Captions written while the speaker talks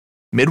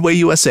Midway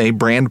USA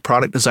brand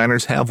product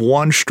designers have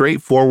one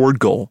straightforward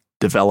goal: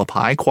 develop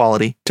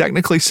high-quality,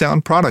 technically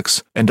sound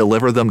products and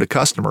deliver them to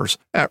customers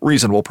at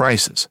reasonable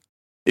prices.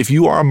 If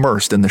you are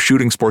immersed in the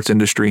shooting sports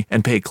industry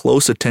and pay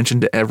close attention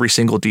to every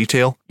single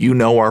detail, you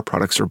know our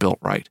products are built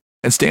right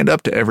and stand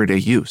up to everyday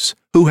use.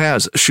 Who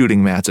has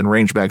shooting mats and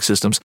range bag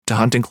systems to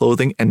hunting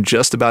clothing and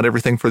just about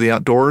everything for the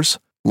outdoors?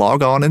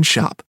 Log on and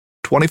shop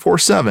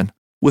 24/7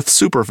 with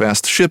super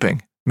fast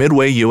shipping.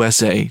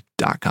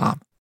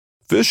 MidwayUSA.com.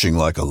 Fishing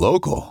like a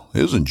local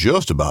isn't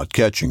just about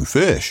catching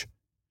fish.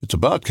 It's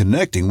about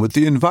connecting with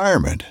the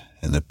environment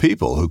and the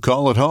people who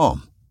call it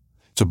home.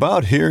 It's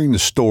about hearing the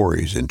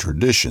stories and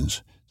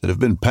traditions that have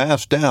been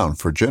passed down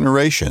for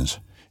generations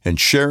and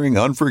sharing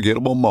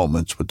unforgettable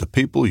moments with the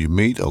people you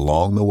meet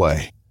along the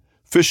way.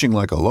 Fishing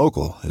like a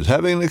local is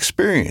having an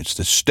experience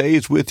that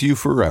stays with you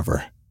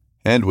forever.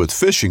 And with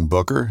Fishing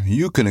Booker,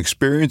 you can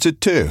experience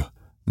it too,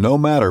 no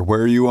matter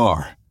where you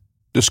are.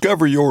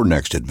 Discover your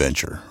next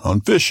adventure on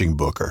Fishing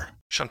Booker.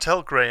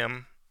 Chantelle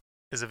Graham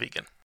is a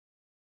vegan.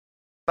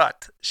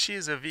 But she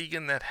is a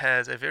vegan that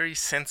has a very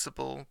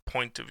sensible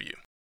point of view.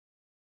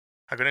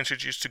 I got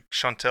introduced to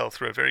Chantelle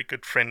through a very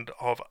good friend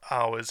of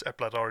ours at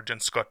Blood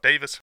Origin, Scott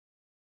Davis.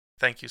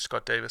 Thank you,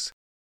 Scott Davis.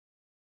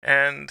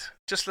 And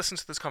just listen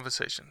to this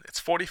conversation. It's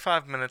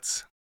 45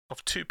 minutes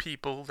of two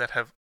people that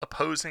have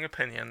opposing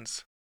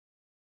opinions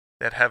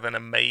that have an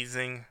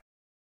amazing,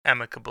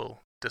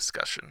 amicable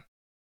discussion.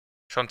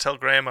 Chantelle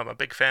Graham, I'm a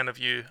big fan of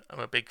you. I'm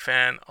a big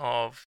fan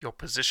of your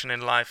position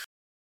in life.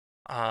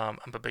 I'm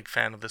a big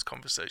fan of this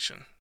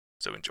conversation.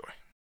 So enjoy.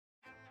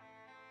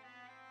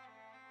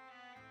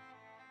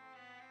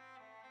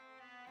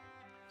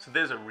 So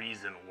there's a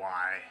reason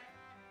why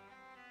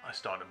I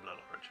started Blood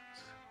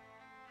Origins.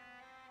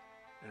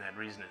 And that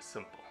reason is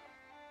simple.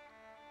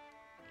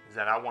 Is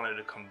that I wanted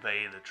to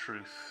convey the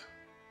truth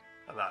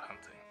about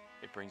hunting.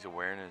 It brings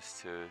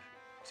awareness to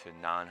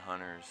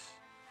non-hunters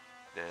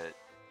that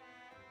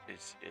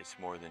it's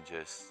more than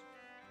just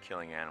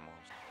killing animals.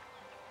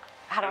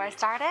 How do I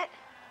start it?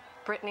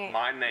 Brittany.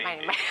 My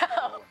name is...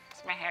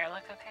 Does my hair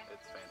look okay?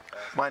 It's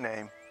fantastic. My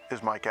name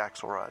is Mike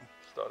Axelrod.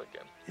 Start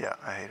again. Yeah,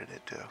 I hated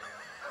it too.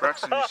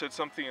 Braxton, you said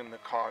something in the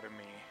car to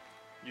me.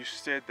 You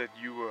said that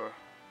you were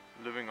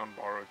living on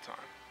borrowed time.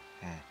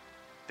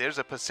 There's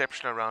a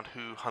perception around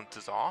who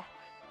hunters are,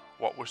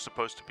 what we're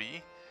supposed to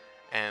be,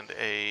 and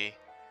a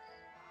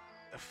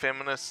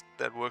feminist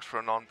that works for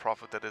a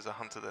non-profit that is a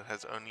hunter that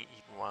has only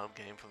eaten wild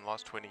game for the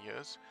last 20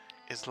 years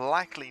is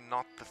likely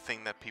not the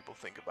thing that people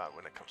think about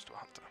when it comes to a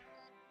hunter.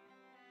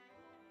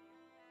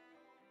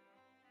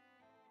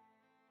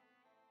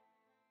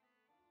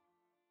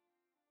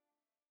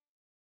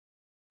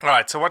 All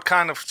right, so what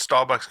kind of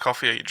Starbucks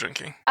coffee are you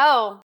drinking?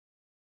 Oh,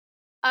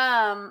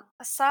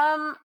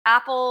 some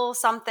apple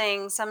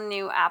something, some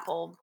new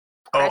apple.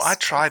 Oh, crisp I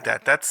tried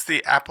that. That's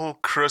the apple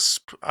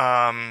crisp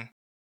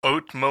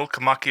oat milk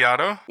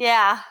macchiato.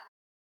 Yeah.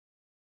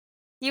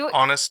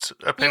 Honest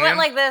opinion. You went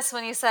like this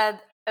when you said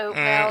oat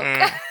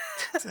milk.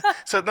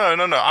 So no.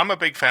 I'm a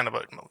big fan of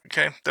oat milk.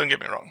 Okay, don't get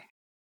me wrong,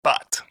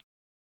 but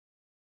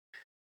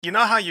you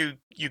know how you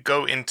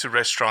go into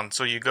restaurants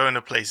or you go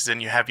into places and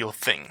you have your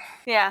thing.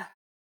 Yeah.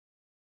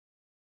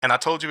 And I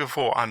told you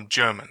before, I'm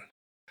German.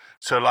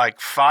 So like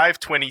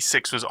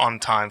 5:26 was on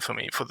time for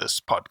me for this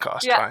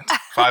podcast, right?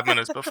 5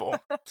 minutes before.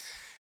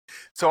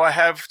 So I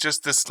have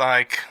just this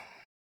like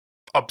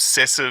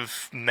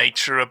obsessive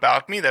nature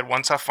about me that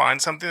once I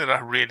find something that I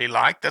really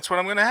like, that's what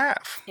I'm going to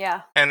have.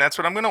 Yeah. And that's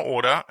what I'm going to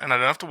order, and I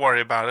don't have to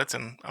worry about it.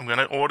 And I'm going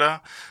to order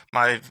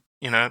my,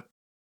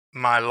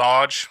 my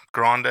large,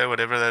 grande,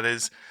 whatever that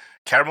is,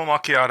 caramel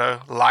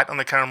macchiato, light on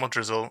the caramel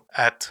drizzle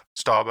at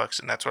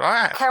Starbucks, and that's what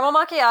I have. Caramel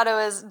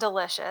macchiato is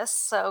delicious,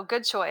 so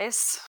good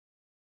choice.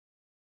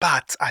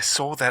 But I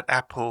saw that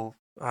apple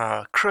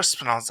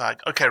crisp, and I was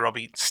like, okay,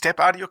 Robbie, step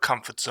out of your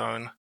comfort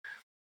zone.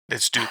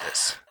 Let's do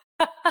this.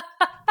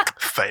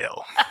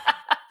 Fail.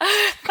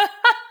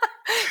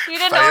 You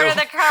didn't order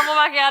the caramel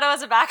macchiato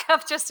as a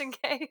backup just in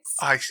case?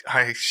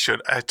 I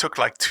should. I took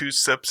like 2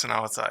 sips, and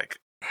I was like,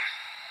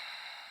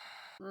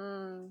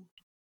 damn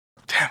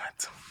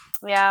it.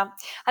 Yeah.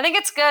 I think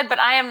it's good, but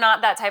I am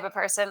not that type of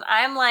person.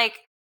 I'm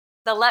like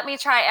the let me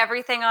try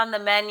everything on the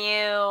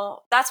menu.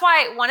 That's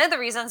why one of the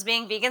reasons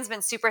being vegan's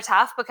been super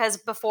tough, because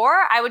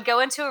before I would go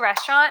into a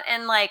restaurant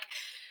and like,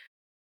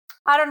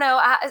 I don't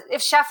know,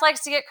 if chef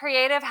likes to get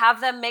creative,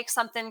 have them make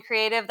something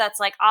creative that's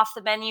like off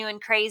the menu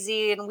and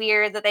crazy and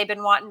weird that they've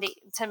been wanting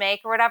to make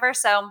or whatever.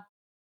 So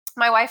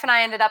my wife and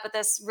I ended up at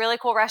this really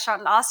cool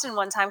restaurant in Austin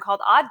one time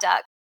called Odd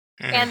Duck.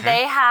 Mm-hmm. And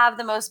they have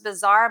the most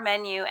bizarre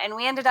menu. And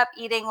we ended up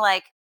eating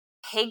like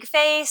pig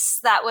face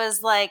that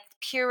was like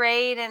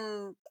pureed,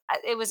 and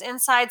it was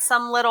inside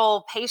some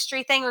little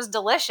pastry thing. It was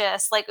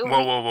delicious. Like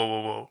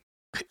whoa.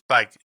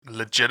 Like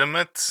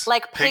legitimate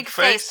like pig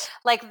face.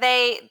 Like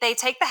they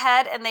take the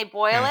head and they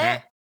boil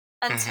it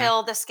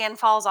until the skin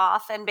falls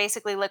off and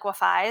basically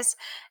liquefies,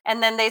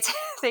 and then they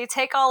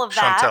take all of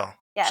that.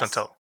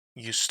 Chantelle,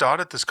 you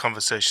started this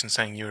conversation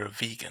saying you're a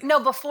vegan. No,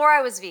 before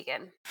I was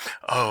vegan.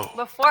 Oh,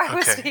 Before I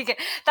was okay. vegan.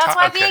 That's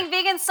why Okay. being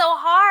vegan's so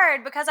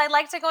hard, because I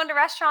like to go into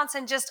restaurants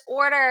and just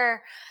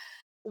order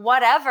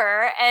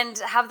whatever and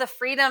have the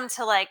freedom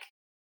to like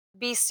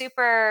be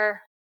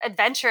super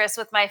adventurous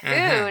with my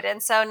Mm-hmm. food.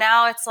 And so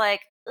now it's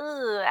like,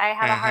 ugh, I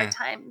have a hard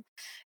Mm-hmm. time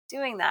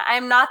doing that.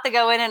 I'm not the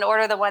go in and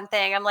order the one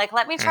thing. I'm like,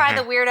 let me try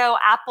the Mm-hmm. weirdo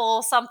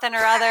apple something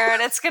or other,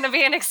 and it's going to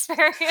be an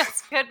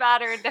experience, good,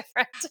 bad, or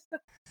indifferent.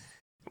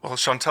 Well,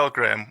 Chantelle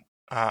Graham,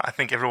 I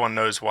think everyone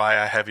knows why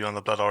I have you on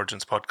the Blood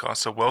Origins podcast.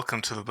 So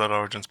welcome to the Blood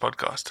Origins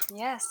podcast.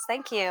 Yes,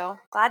 thank you.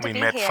 Glad to We be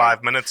met here.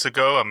 5 minutes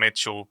ago. I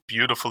met your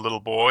beautiful little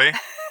boy.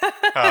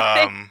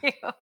 Thank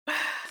you.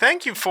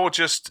 Thank you for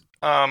just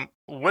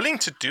willing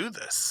to do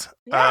this.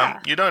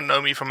 Yeah. You don't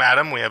know me from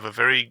Adam. We have a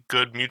very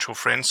good mutual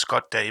friend,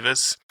 Scott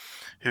Davis,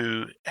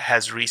 who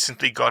has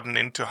recently gotten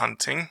into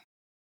hunting.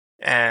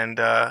 And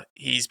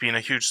he's been a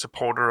huge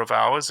supporter of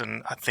ours.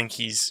 And I think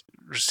he's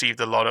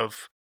received a lot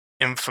of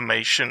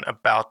information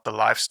about the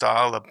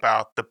lifestyle,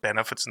 about the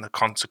benefits and the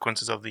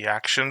consequences of the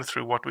action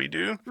through what we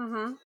do.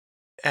 Mm-hmm.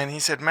 And he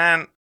said,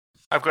 man,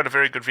 I've got a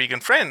very good vegan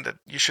friend that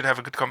you should have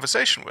a good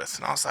conversation with.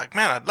 And I was like,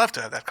 man, I'd love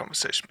to have that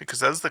conversation, because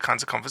those are the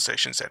kinds of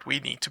conversations that we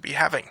need to be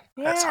having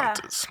as Yeah.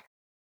 hunters.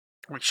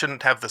 We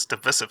shouldn't have this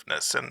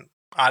divisiveness. And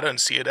I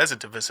don't see it as a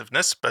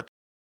divisiveness, but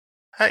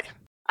hey.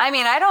 I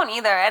mean, I don't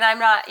either. And I'm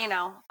not,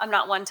 I'm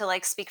not one to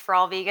like speak for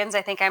all vegans.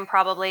 I think I'm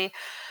probably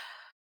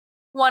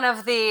one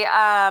of the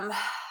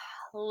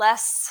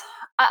less,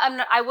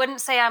 I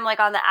wouldn't say I'm like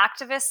on the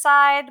activist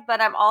side,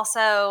 but I'm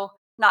also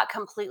not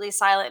completely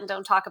silent and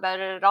don't talk about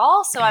it at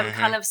all. So I'm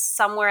kind of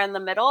somewhere in the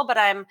middle, but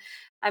I'm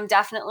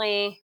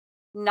definitely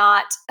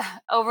not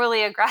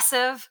overly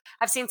aggressive.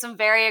 I've seen some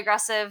very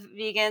aggressive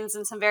vegans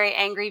and some very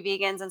angry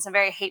vegans and some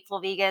very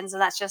hateful vegans,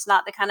 and that's just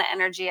not the kind of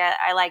energy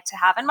I like to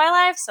have in my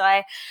life. So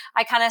I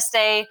kind of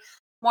stay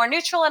more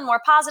neutral and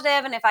more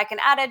positive. And if I can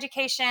add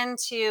education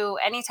to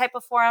any type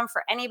of forum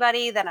for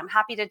anybody, then I'm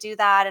happy to do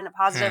that in a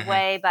positive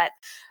way. But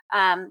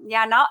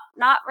yeah,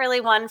 not really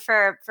one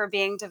for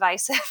being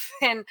divisive.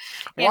 And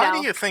why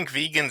do you think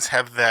vegans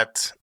have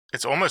that?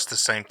 It's almost the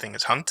same thing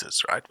as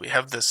hunters, right? We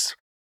have there's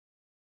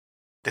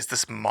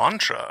this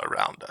mantra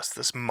around us,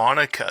 this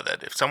moniker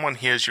that if someone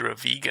hears you're a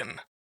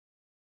vegan,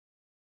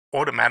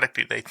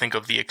 automatically they think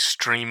of the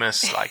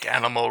extremists, like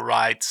animal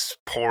rights,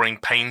 pouring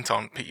paint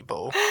on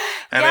people.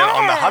 And then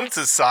on the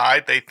hunter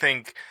side, they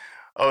think,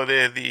 oh,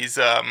 they're these,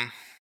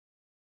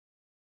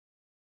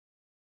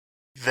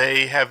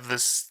 they have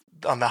this,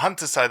 on the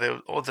hunter side,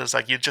 there's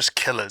like, you're just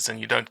killers and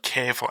you don't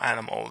care for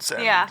animals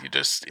and you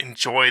just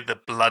enjoy the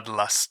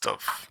bloodlust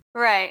of.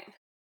 Right.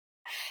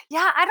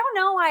 Yeah, I don't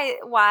know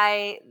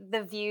why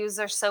the views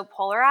are so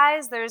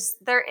polarized.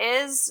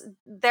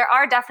 There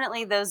are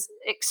definitely those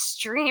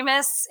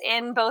extremists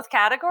in both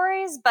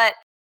categories, but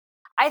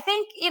I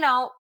think,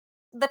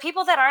 the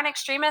people that aren't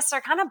extremists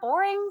are kind of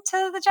boring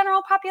to the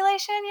general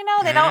population,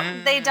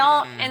 they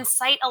don't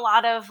incite a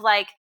lot of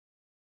like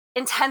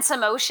intense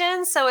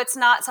emotions, so it's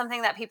not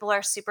something that people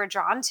are super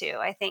drawn to.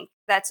 I think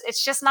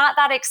it's just not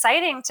that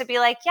exciting to be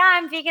like, yeah,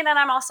 I'm vegan and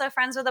I'm also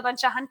friends with a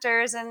bunch of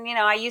hunters, and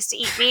I used to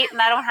eat meat and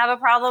I don't have a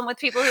problem with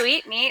people who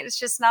eat meat. It's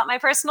just not my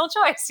personal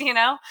choice.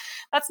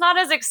 That's not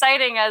as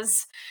exciting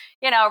as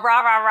rah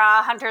rah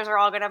rah, hunters are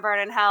all going to burn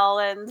in hell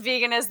and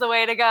vegan is the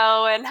way to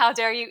go and how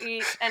dare you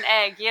eat an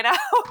egg.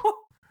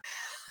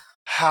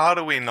 How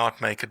do we not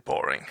make it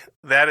boring?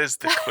 That is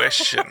the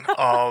question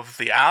of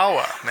the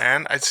hour,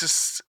 man. It's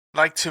just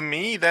like, to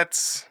me,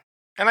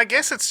 and I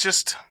guess it's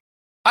just,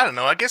 I don't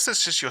know, I guess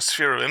it's just your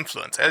sphere of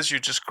influence. As you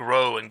just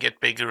grow and get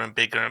bigger and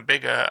bigger and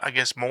bigger, I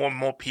guess more and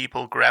more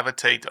people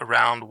gravitate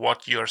around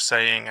what you're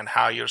saying and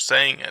how you're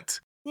saying it.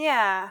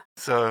 Yeah.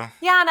 So.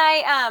 Yeah,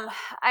 and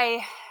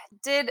I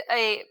did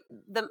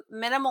the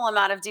minimal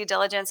amount of due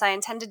diligence. I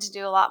intended to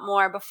do a lot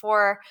more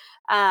before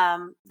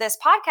this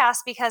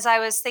podcast, because I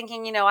was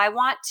thinking, I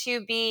want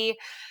to be.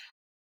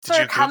 Did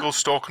you Google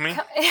stalk me?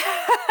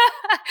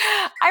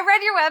 I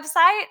read your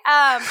website,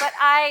 but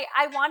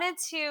I wanted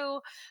to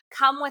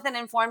come with an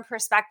informed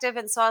perspective,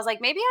 and so I was like,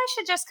 maybe I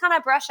should just kind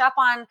of brush up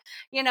on,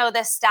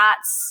 the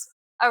stats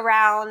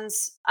around,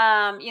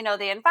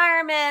 the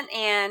environment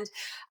and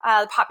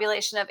the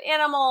population of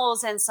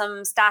animals, and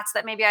some stats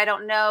that maybe I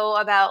don't know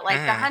about,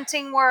 like the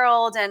hunting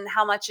world and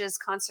how much is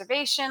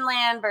conservation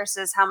land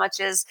versus how much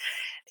is,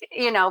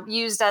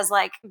 used as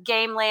like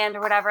game land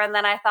or whatever. And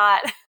then I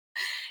thought,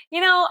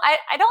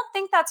 I don't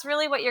think that's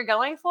really what you're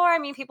going for. I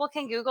mean, people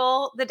can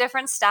Google the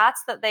different stats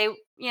that they,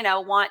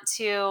 want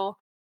to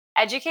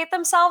educate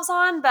themselves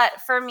on. But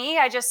for me,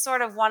 I just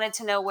sort of wanted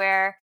to know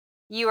where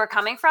you were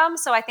coming from.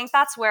 So I think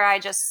that's where I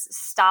just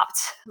stopped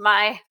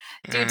my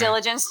due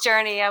diligence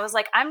journey. I was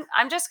like,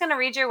 I'm just going to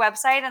read your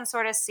website and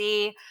sort of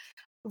see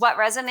what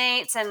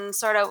resonates and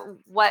sort of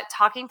what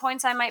talking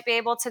points I might be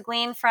able to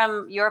glean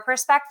from your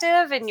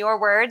perspective and your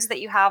words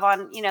that you have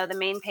on, the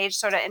main page,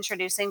 sort of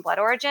introducing Blood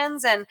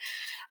Origins. And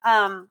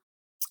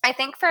I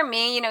think for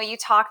me, you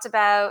talked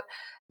about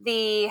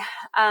the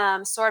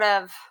sort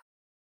of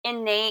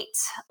innate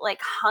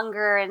like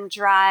hunger and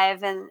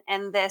drive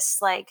and this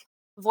like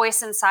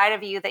voice inside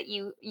of you that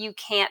you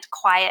can't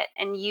quiet,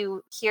 and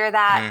you hear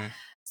that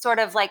sort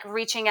of like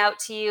reaching out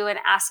to you and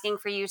asking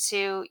for you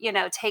to, you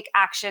know, take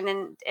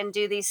action and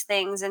do these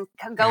things and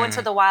go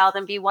into the wild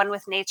and be one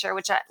with nature,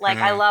 which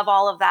I love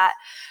all of that.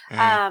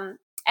 And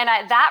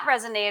that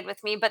resonated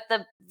with me. But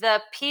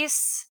the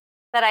piece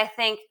that I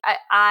think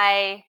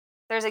I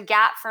there's a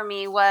gap for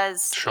me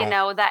was, you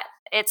know, that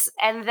it's,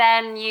 and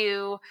then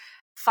you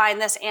find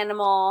this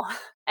animal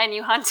and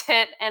you hunt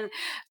it. And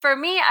for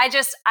me,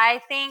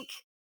 I think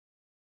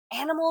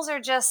animals are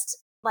just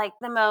like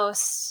the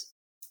most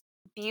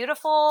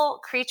beautiful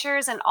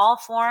creatures in all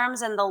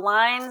forms, and the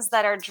lines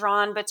that are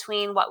drawn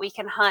between what we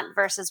can hunt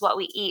versus what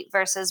we eat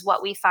versus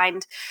what we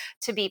find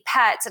to be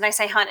pets. And I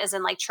say hunt as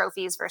in like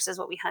trophies versus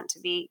what we hunt to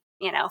be,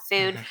 you know,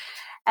 food.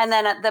 And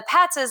then the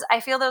pets is, I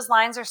feel those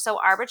lines are so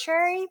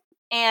arbitrary,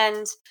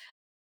 and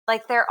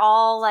like they're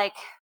all like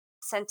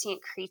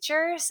sentient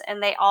creatures,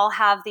 and they all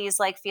have these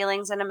like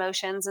feelings and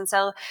emotions. And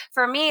so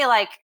for me,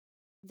 like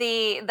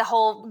the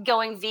whole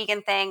going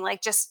vegan thing,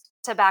 like just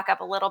to back up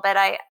a little bit,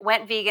 I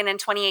went vegan in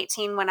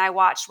 2018 when I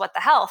watched What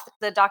the Health,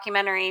 the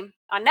documentary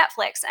on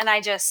Netflix. And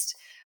I just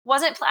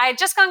I had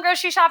just gone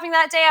grocery shopping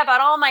that day. I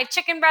bought all my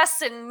chicken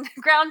breasts and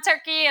ground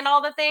turkey and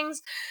all the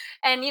things.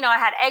 And, you know, I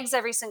had eggs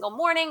every single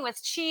morning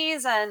with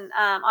cheese and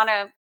on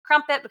a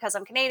crumpet because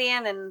I'm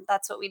Canadian and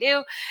that's what we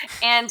do.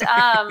 And,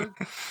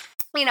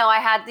 you know, I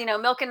had, you know,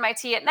 milk in my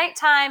tea at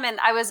nighttime, and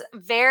I was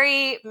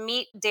very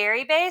meat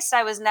dairy based.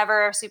 I was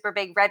never a super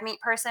big red meat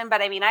person,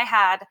 but I mean, I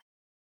had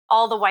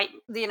all the white,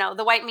 you know,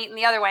 the white meat and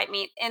the other white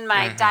meat in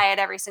my diet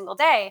every single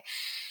day.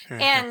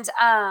 And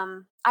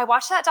I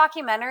watched that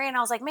documentary and I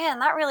was like, man,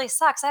 that really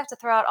sucks. I have to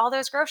throw out all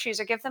those groceries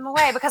or give them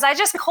away, because I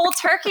just cold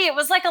turkey. It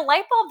was like a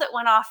light bulb that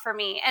went off for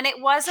me. And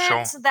it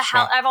wasn't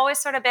I've always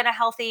sort of been a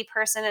healthy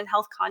person and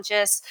health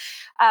conscious.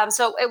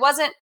 So it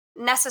wasn't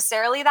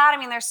necessarily that. I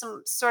mean, there's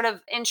some sort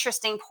of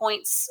interesting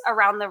points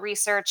around the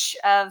research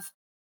of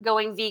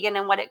going vegan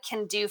and what it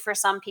can do for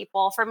some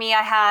people. For me,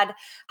 I had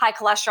high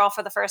cholesterol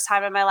for the first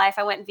time in my life.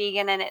 I went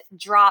vegan and it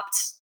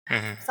dropped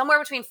somewhere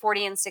between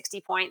 40 and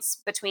 60 points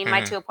between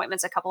my two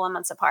appointments a couple of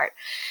months apart.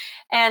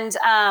 And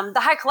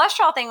the high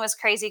cholesterol thing was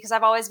crazy because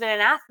I've always been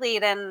an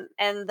athlete, and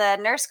the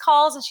nurse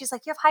calls and she's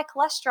like, you have high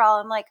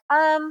cholesterol. I'm like,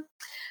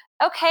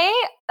 okay,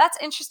 that's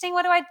interesting.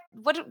 What do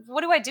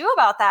I do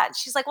about that? And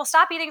she's like, well,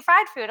 stop eating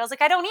fried food. I was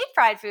like, I don't eat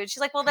fried food.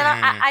 She's like, well, then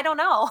I don't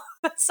know.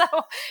 So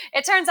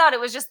it turns out it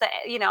was just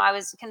I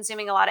was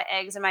consuming a lot of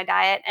eggs in my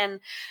diet. And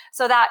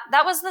so that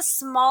was the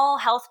small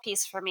health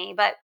piece for me.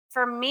 But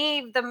for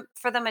me,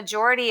 for the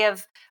majority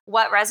of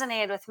what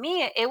resonated with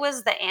me, it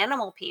was the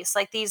animal piece,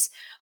 like these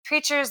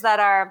creatures that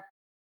are,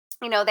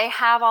 you know, they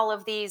have all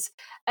of these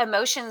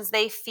emotions.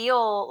 They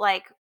feel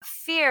like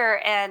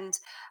fear and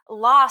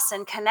loss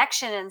and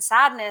connection and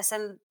sadness,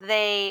 and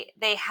they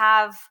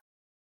have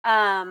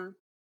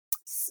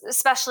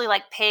especially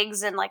like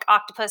pigs and like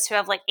octopus who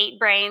have like 8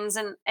 brains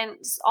and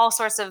all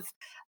sorts of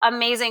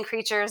amazing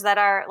creatures that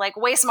are like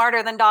way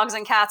smarter than dogs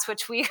and cats,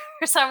 which we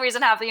for some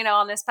reason have, you know,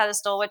 on this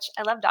pedestal, which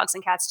I love dogs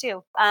and cats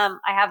too. I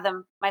have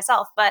them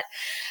myself, but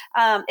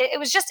it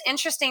was just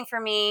interesting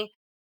for me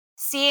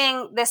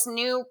seeing this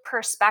new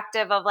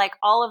perspective of like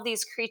all of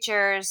these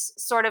creatures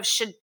sort of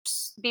should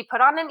be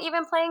put on an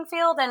even playing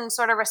field and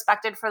sort of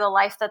respected for the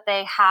life that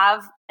they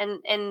have.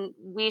 And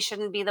we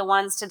shouldn't be the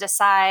ones to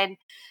decide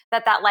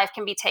that life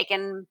can be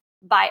taken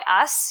by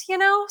us, you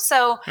know?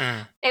 So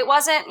it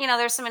wasn't, you know,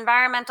 there's some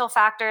environmental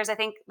factors. I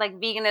think like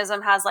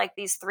veganism has like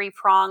these 3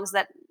 prongs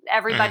that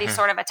everybody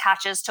sort of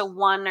attaches to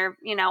one or,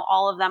 you know,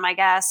 all of them, I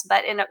guess,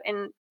 but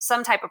in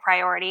some type of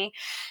priority.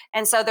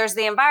 And so there's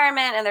the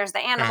environment and there's the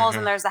animals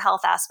and there's the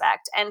health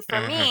aspect. And for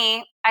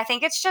me, I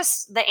think it's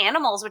just the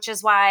animals, which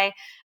is why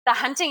the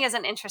hunting is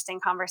an interesting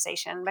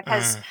conversation,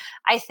 because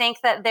I think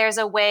that there's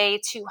a way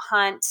to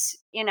hunt,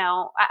 you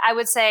know, I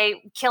would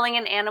say killing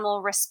an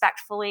animal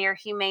respectfully or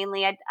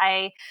humanely.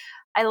 I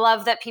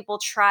love that people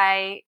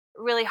try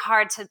really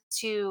hard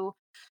to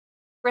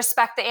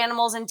respect the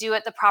animals and do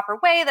it the proper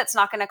way. That's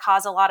not going to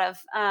cause a lot of,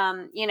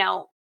 you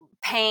know,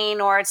 pain,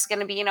 or it's going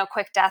to be, you know,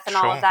 quick death and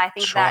all of that. I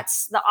think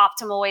that's the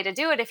optimal way to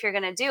do it if you're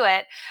going to do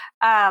it.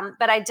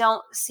 But I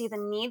don't see the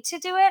need to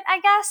do it, I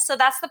guess. So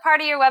that's the part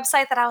of your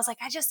website that I was like,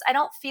 I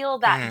don't feel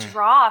that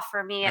draw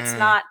for me.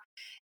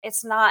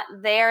 It's not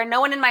there. No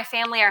one in my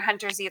family are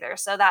hunters either.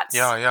 So that's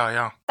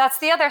that's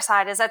the other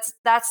side, is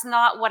that's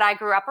not what I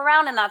grew up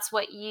around, and that's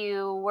what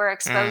you were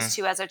exposed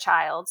to as a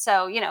child.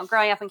 So, you know,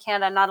 growing up in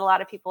Canada, not a lot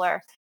of people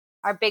are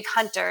big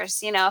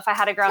hunters. You know, if I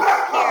had grown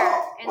up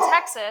here in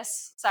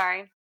Texas,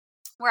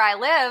 where I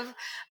live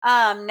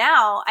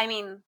now, I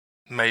mean,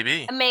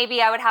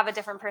 maybe I would have a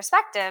different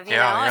perspective, you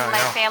know, and my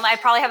family,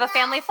 I'd probably have a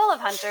family full of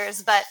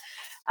hunters, but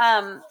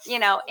you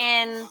know,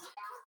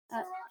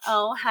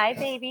 oh, hi,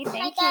 baby.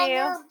 Thank you.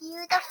 You're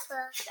beautiful.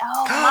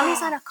 Oh,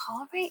 mommy's on a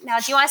call right now.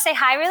 Do you want to say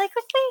hi really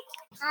quickly?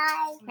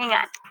 Hi. Hang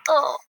on.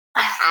 Oh,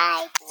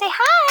 hi. Say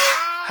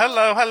hi.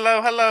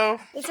 Hello.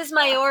 This is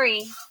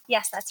Mayori.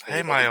 Yes, that's right.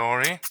 Hey,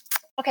 Mayori.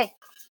 Okay.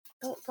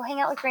 Go hang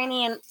out with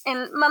Granny and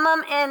my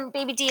mom and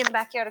baby D in the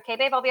backyard. Okay,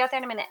 babe, I'll be out there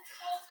in a minute.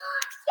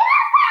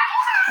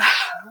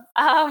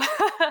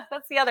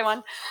 That's the other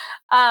one.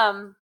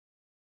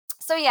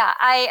 So yeah,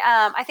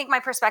 I think my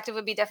perspective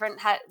would be different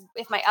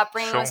if my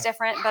upbringing was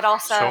different, but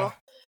also,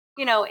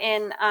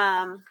 in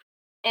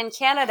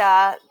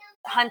Canada,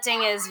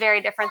 hunting is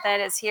very different than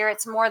it is here.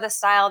 It's more the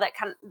style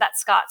that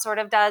Scott sort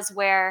of does,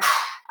 where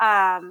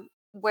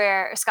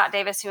Scott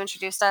Davis, who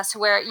introduced us,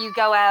 where you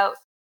go out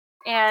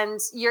and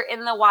you're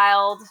in the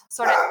wild,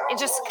 sort of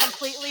just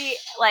completely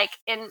like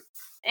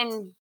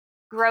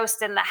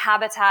engrossed in the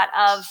habitat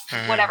of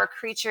whatever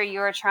creature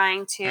you're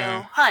trying to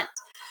hunt.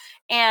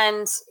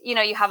 And,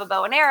 you have a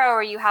bow and arrow,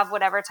 or you have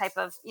whatever type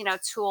of,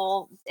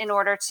 tool in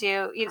order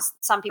to,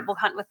 some people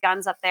hunt with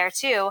guns up there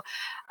too.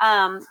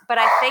 But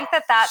I think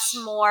that that's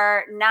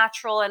more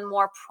natural and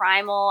more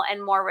primal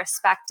and more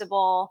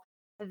respectable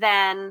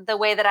than the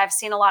way that I've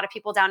seen a lot of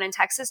people down in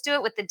Texas do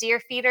it with the deer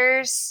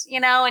feeders,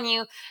 and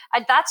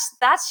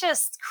that's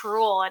just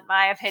cruel in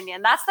my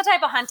opinion. That's the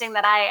type of hunting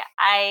that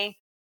I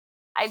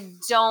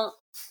don't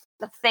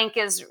think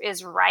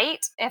is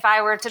right if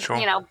I were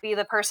to be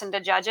the person to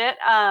judge it.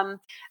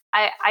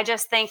 I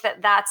just think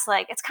that that's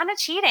like, it's kind of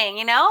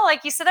cheating,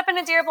 like you sit up in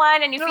a deer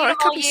blind and you feed them all year. It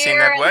could be seen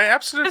that way,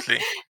 absolutely.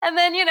 And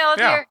then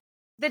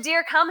the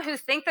deer come who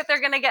think that they're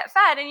going to get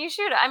fed and you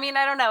shoot it. I mean,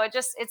 I don't know.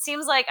 It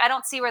seems like I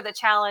don't see where the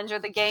challenge or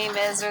the game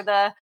is, or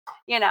the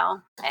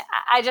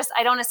I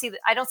don't see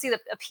the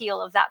appeal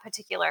of that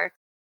particular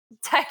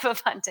type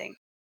of hunting.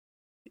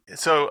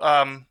 So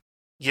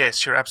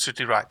yes, you're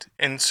absolutely right.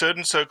 In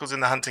certain circles in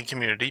the hunting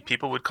community,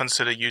 people would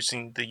consider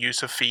using the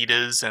use of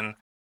feeders and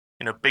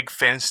big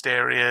fenced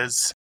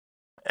areas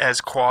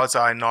as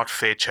quasi not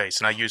fair chase,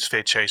 and I use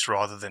fair chase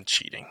rather than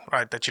cheating,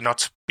 right? That you're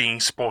not being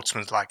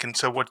sportsmanlike. And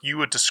so what you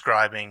were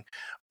describing,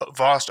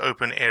 vast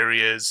open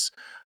areas,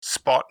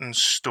 spot and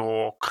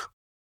stalk,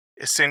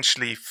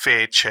 essentially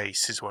fair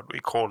chase is what we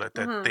call it,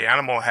 that the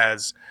animal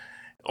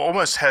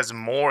almost has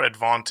more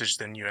advantage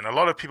than you. And a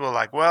lot of people are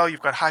like, well, you've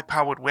got high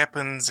powered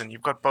weapons and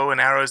you've got bow and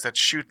arrows that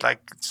shoot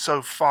like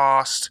so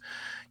fast.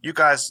 You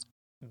guys,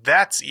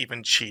 that's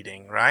even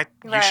cheating, right?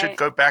 You should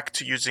go back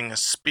to using a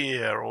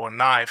spear or a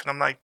knife. And I'm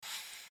like,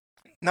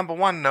 number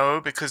one,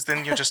 no, because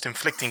then you're just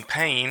inflicting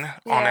pain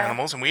on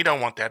animals, and we don't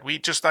want that. We,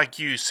 just like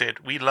you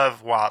said, we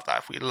love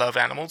wildlife. We love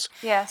animals.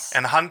 Yes.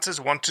 And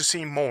hunters want to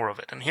see more of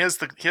it. And here's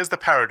the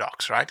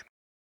paradox, right?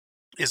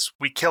 Is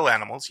we kill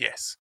animals,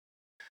 yes,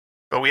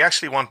 but we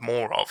actually want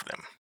more of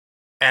them.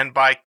 And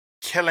by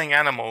killing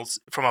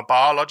animals from a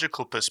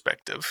biological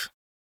perspective,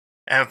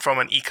 and from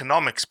an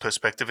economics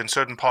perspective in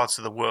certain parts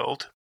of the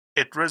world,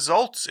 it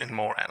results in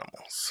more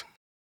animals.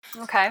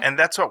 Okay. And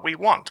that's what we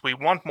want. We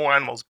want more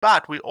animals,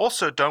 but we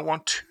also don't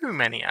want too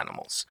many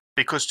animals.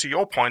 Because to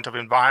your point of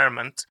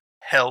environment,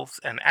 health,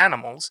 and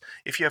animals,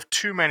 if you have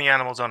too many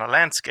animals on a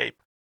landscape,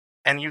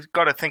 and you've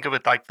got to think of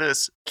it like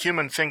this,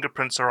 human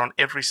fingerprints are on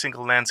every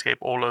single landscape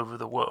all over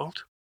the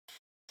world,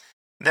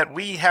 that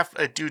we have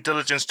a due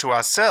diligence to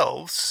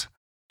ourselves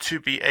to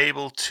be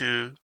able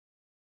to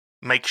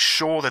make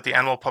sure that the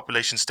animal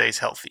population stays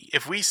healthy.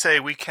 If we say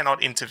we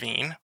cannot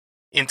intervene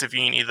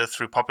either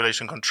through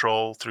population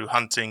control, through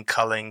hunting,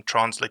 culling,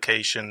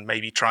 translocation,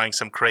 maybe trying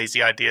some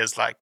crazy ideas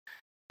like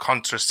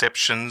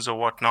contraceptions or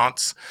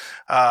whatnots,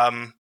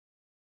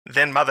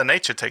 then Mother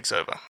Nature takes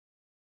over.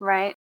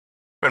 Right.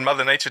 When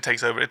Mother Nature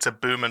takes over, it's a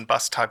boom and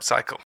bust type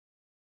cycle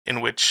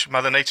in which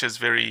Mother Nature is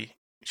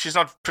she's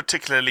not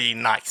particularly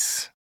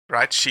nice.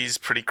 Right? She's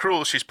pretty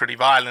cruel, she's pretty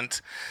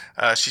violent,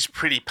 she's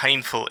pretty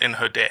painful in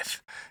her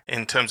death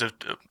in terms of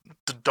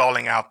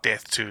doling out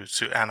death to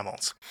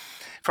animals.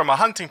 From a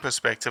hunting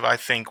perspective, I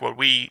think what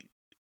we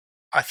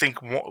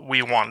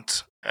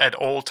want at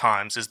all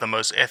times is the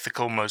most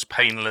ethical, most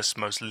painless,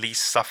 most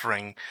least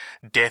suffering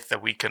death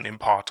that we can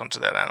impart onto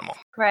that animal.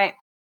 Right.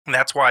 And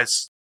that's why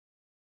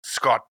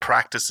Scott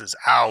practices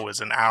hours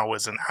and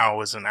hours and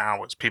hours and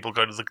hours. People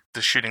go to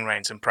the shooting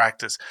range and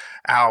practice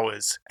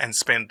hours and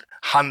spend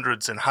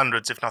hundreds and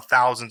hundreds, if not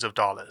thousands of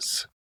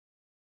dollars.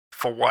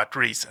 For what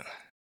reason?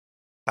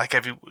 Like,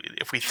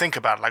 if we think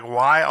about it, like,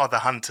 why are the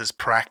hunters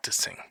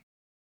practicing?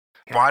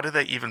 Why do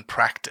they even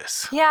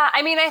practice? Yeah,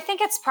 I mean, I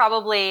think it's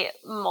probably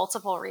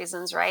multiple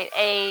reasons, right?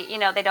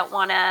 They don't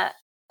want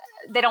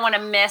to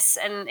miss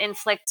and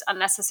inflict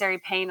unnecessary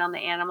pain on the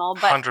animal.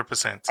 But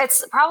 100%.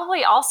 It's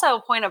probably also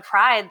a point of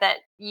pride that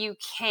you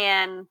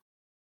can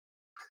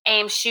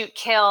aim, shoot,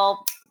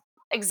 kill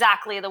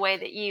exactly the way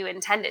that you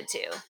intended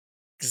to.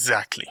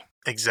 Exactly.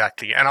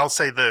 And I'll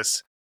say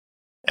this,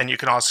 and you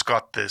can ask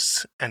Scott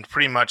this, and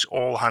pretty much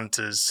all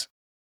hunters,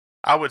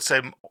 I would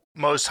say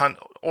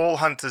all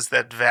hunters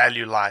that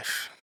value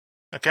life.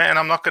 Okay, and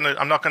I'm not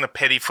gonna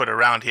pettyfoot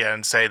around here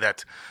and say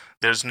that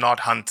there's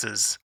not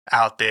hunters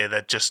out there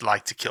that just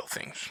like to kill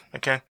things.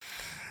 Okay,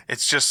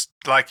 it's just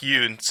like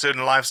you, in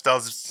certain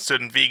lifestyles,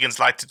 certain vegans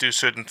like to do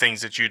certain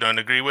things that you don't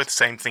agree with.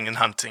 Same thing in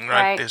hunting,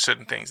 right? There's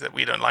certain things that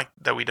we don't like,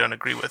 that we don't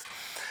agree with.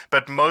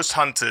 But most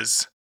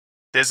hunters,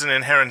 there's an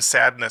inherent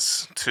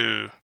sadness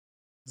to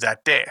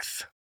that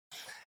death.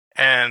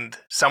 And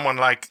someone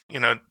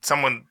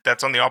someone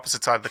that's on the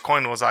opposite side of the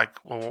coin was like,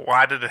 well,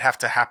 why did it have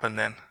to happen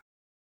then?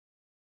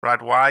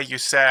 Right? Why are you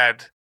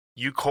sad?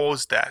 You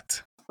caused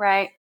that.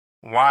 Right.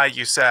 Why are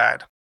you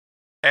sad?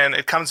 And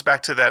it comes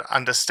back to that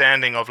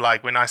understanding of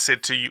like when I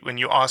said to you, when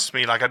you asked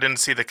me, like I didn't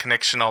see the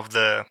connection of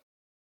the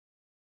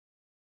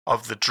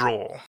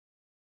draw.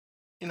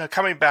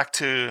 Coming back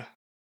to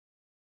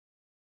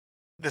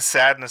the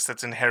sadness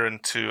that's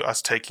inherent to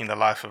us taking the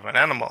life of an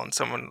animal, and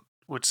someone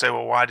would say,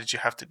 well, why did you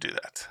have to do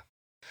that?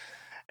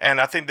 And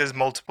I think there's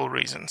multiple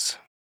reasons.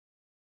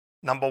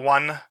 Number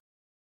one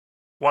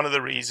of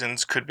the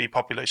reasons could be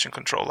population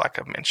control, like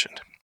I've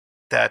mentioned.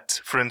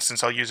 That, for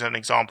instance, I'll use an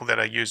example that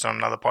I used on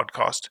another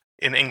podcast.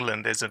 In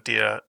England, there's a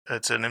deer,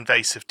 it's an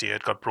invasive deer.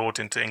 It got brought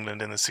into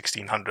England in the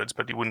 1600s,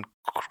 but you wouldn't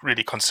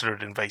really consider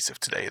it invasive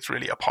today. It's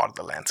really a part of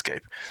the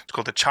landscape. It's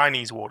called the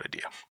Chinese water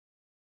deer.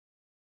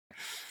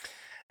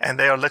 And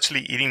they are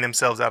literally eating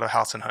themselves out of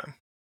house and home.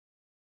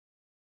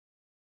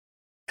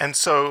 And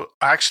so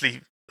I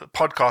actually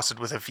podcasted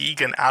with a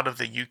vegan out of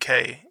the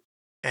UK,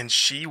 and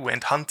she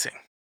went hunting.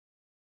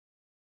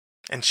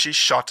 And she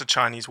shot a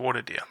Chinese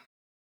water deer.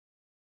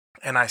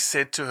 And I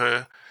said to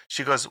her,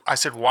 I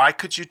said, why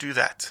could you do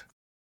that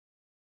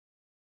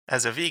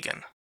as a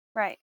vegan?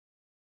 Right.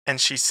 And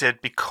she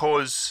said,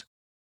 because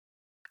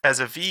as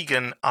a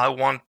vegan, I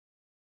want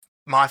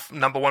my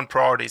number one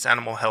priority is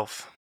animal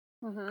health,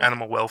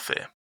 animal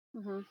welfare.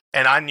 Mm-hmm.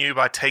 And I knew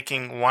by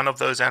taking one of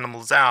those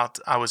animals out,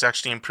 I was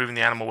actually improving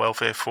the animal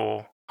welfare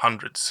for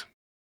hundreds.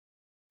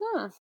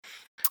 I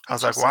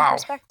was like, wow.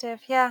 Perspective,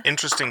 yeah.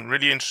 Interesting,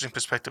 really interesting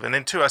perspective. And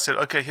then two, I said,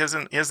 okay, here's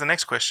the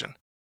next question.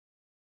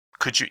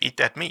 Could you eat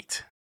that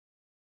meat?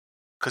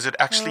 Because it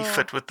actually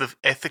fit with the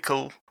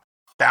ethical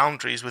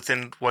boundaries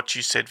within what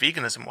you said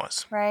veganism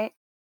was. Right.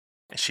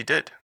 And she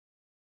did.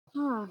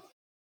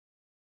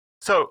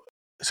 So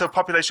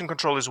population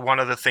control is one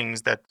of the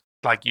things that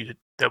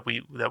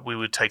we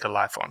would take a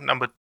life on.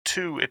 Number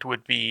two, it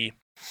would be,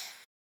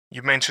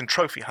 you mentioned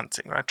trophy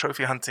hunting, right?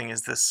 Trophy hunting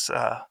is this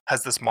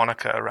has this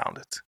moniker around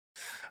it.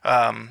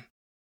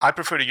 I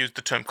prefer to use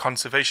the term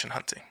conservation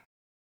hunting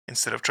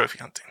instead of trophy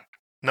hunting.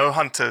 No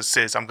hunter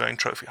says, I'm going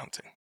trophy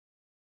hunting.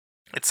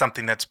 It's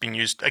something that's been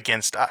used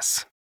against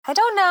us. I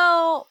don't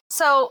know.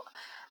 So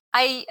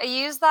I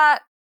use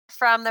that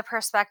from the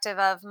perspective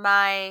of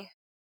my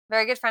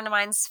very good friend of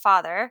mine's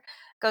father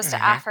goes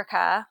to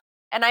Africa.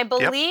 And I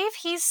believe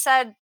he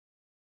said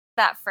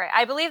that phrase.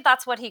 I believe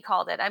that's what he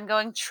called it. I'm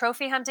going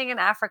trophy hunting in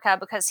Africa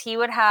because he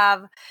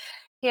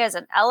has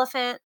an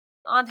elephant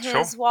on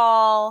his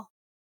wall,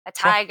 a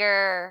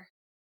tiger.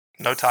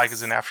 No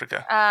tigers in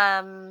Africa.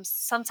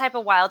 Some type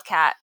of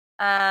wildcat.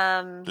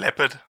 A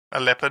leopard,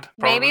 probably.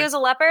 Maybe it was a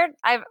leopard.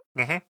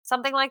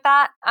 Something like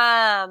that.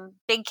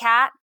 Big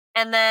cat,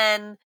 and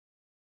then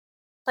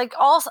like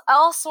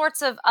all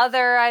sorts of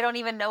other, I don't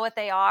even know what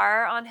they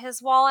are on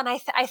his wall. And I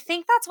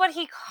think that's what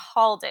he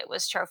called it,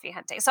 was trophy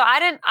hunting. So I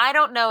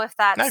don't know if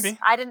that's, maybe.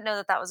 I didn't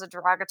know that was a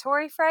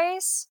derogatory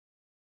phrase,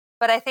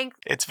 but I think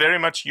it's very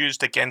much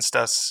used against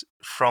us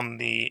from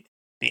the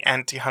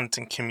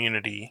anti-hunting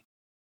community,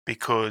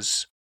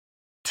 because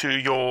to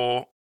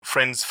your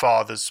friend's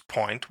father's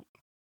point,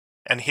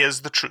 and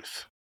here's the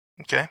truth,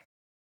 okay?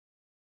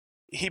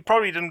 He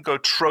probably didn't go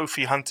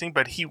trophy hunting,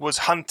 but he was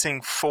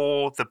hunting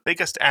for the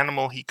biggest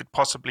animal he could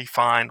possibly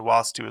find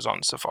whilst he was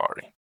on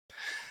safari.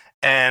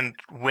 And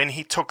when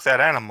he took that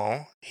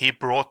animal, he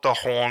brought the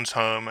horns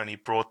home and he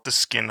brought the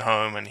skin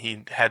home, and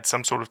he had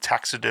some sort of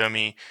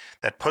taxidermy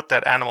that put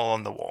that animal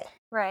on the wall.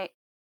 Right.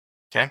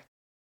 Okay?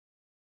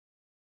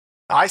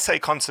 I say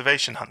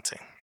conservation hunting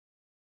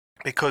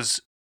because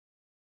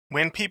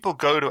when people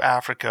go to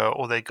Africa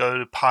or they go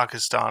to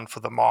Pakistan for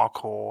the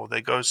mark, or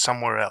they go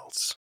somewhere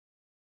else,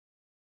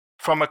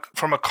 from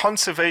a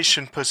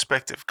conservation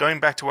perspective, going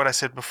back to what I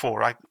said before,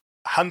 right?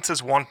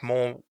 Hunters want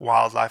more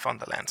wildlife on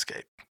the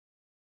landscape.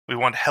 We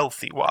want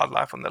healthy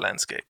wildlife on the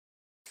landscape.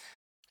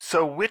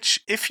 So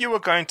if you were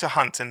going to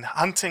hunt, and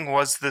hunting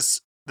was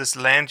this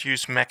land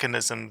use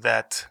mechanism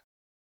that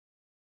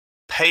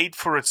paid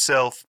for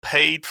itself,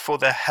 paid for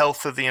the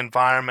health of the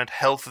environment,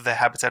 health of the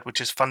habitat,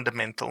 which is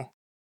fundamental,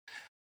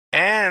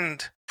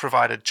 and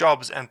provided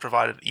jobs and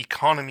provided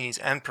economies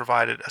and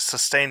provided a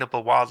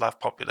sustainable wildlife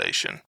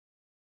population,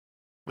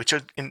 which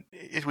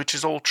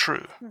is all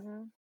true.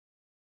 Mm-hmm.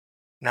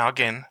 Now,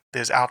 again,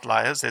 there's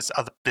outliers.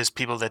 There's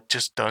people that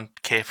just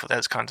don't care for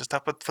those kinds of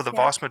stuff. But for the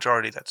vast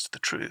majority, that's the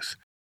truth.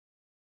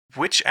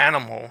 Which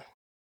animal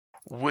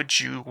would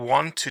you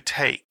want to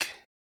take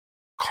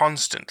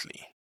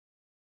constantly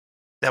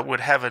that would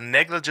have a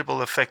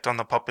negligible effect on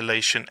the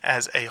population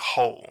as a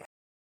whole?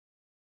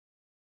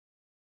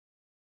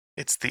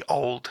 It's the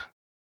old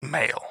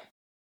male.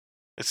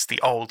 It's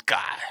the old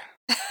guy.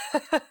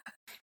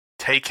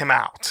 Take him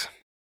out.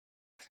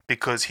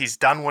 Because he's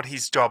done what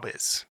his job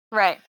is.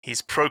 Right.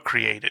 He's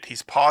procreated.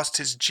 He's passed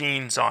his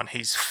genes on.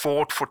 He's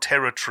fought for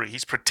territory.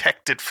 He's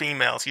protected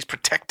females. He's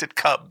protected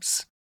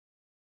cubs.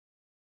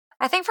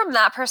 I think from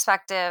that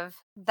perspective,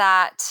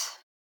 that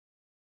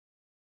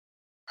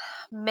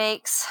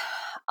makes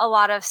a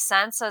lot of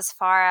sense as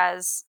far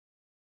as.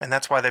 And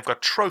that's why they've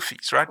got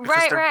trophies, right?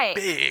 Because they're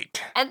big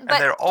and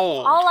they're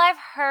old. All I've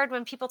heard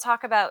when people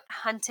talk about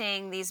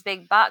hunting these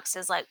big bucks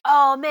is like,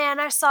 oh man,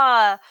 I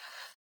saw a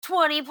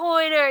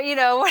 20-pointer,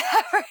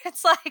 whatever.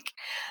 It's like,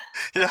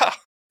 yeah,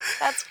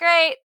 that's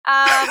great.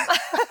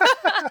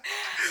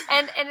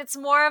 And it's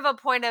more of a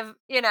point of,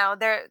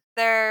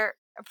 they're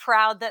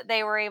proud that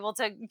they were able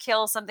to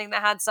kill something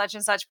that had such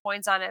and such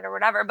points on it or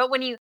whatever. But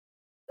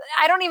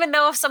I don't even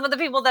know if some of the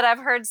people that I've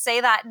heard say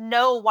that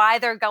know why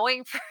they're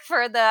going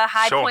for the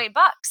high point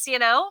bucks, For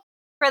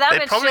them,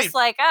 it's just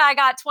like, I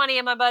got 20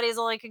 and my buddies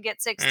only could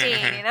get 16,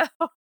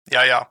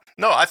 Yeah.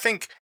 No, I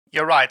think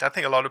you're right. I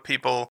think a lot of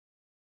people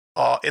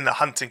in the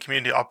hunting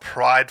community are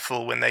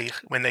prideful when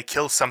they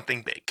kill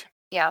something big.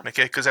 Yeah.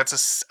 Okay, because that's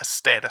a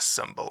status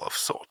symbol of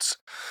sorts.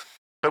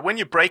 But when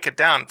you break it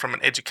down from an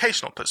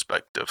educational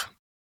perspective,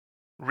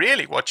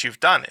 really what you've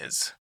done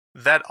is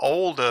that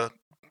older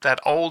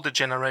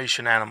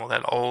generation animal,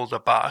 that older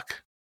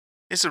buck,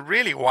 is a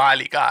really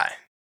wily guy.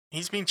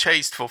 He's been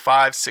chased for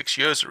 5-6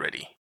 years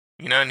already,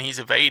 and he's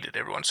evaded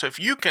everyone. So if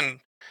you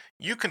can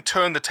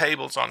turn the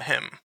tables on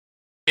him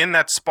in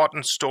that spot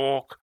and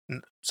stalk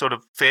sort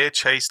of fair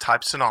chase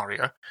type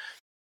scenario,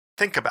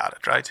 think about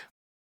it, right?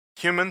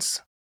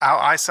 Humans, our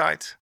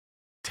eyesight,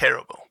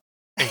 terrible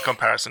in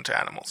comparison to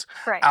animals.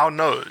 Right. Our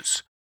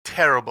nose,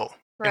 terrible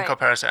in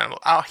comparison to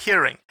animals. Our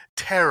hearing,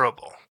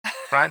 terrible.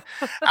 Right?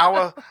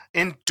 Our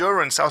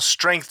endurance, our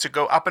strength to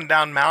go up and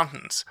down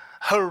mountains,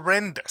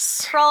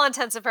 horrendous. For all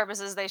intents and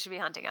purposes, they should be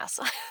hunting us.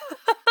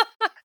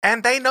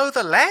 And they know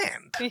the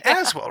land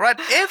as well, right?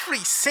 Every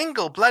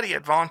single bloody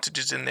advantage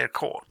is in their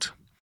court.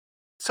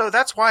 So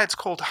that's why it's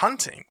called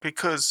hunting,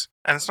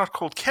 and it's not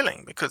called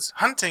killing, because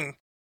hunting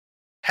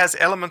has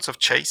elements of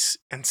chase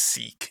and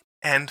seek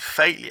and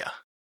failure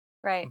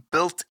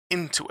built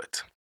into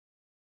it.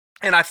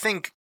 And I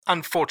think,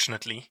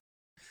 unfortunately,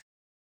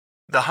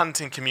 the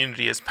hunting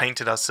community has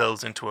painted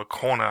ourselves into a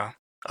corner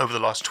over the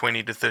last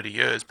 20 to 30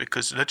 years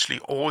because literally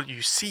all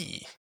you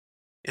see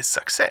is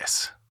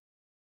success.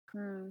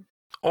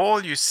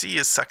 All you see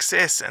is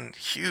success and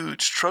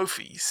huge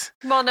trophies.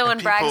 Well, no one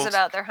brags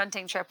about their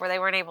hunting trip where they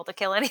weren't able to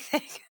kill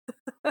anything.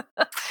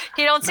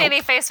 You don't see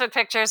any Facebook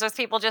pictures with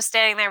people just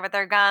standing there with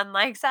their gun,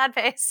 like, sad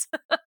face.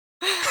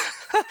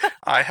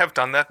 I have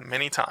done that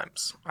many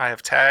times.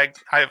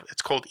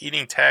 It's called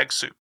eating tag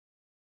soup,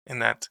 in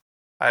that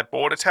I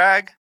bought a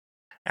tag,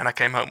 and I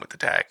came home with the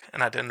tag,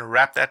 and I didn't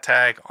wrap that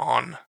tag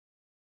on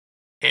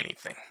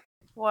anything.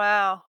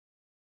 Wow.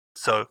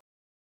 So,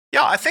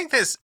 yeah, I think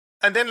there's...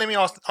 And then let me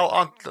ask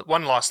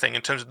one last thing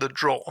in terms of the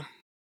draw.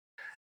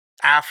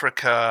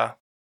 Africa,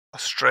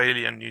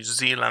 Australia, New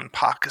Zealand,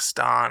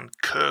 Pakistan,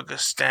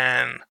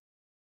 Kyrgyzstan.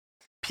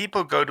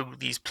 People go to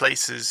these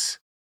places,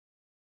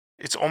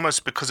 it's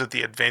almost because of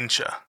the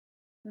adventure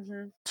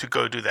to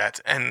go do that.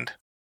 And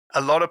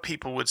a lot of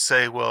people would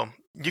say, well,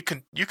 you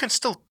could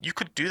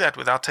do that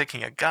without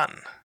taking a gun.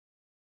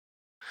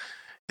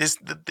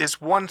 There's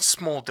one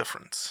small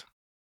difference,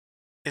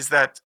 is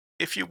that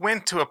if you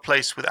went to a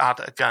place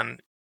without a gun,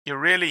 you're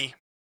really,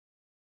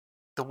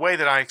 the way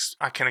that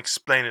I can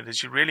explain it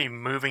is you're really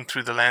moving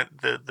through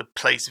the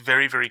place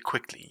very, very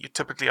quickly. You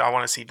typically, I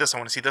want to see this, I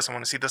want to see this, I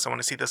want to see this, I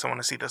want to see this, I want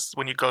to see this.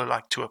 When you go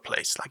like to a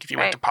place, like if you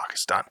went to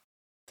Pakistan,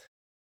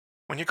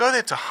 when you go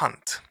there to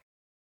hunt,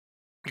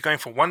 you're going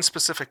for one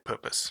specific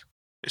purpose,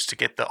 is to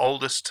get the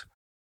oldest,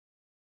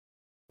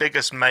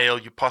 biggest male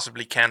you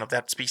possibly can of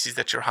that species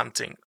that you're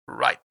hunting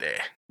right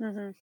there.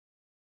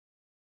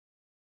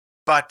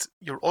 But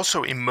you're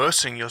also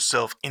immersing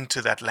yourself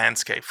into that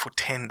landscape for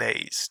 10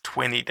 days,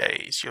 20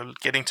 days. You're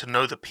getting to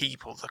know the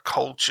people, the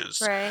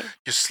cultures. Right.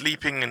 You're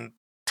sleeping in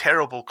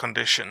terrible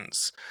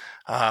conditions.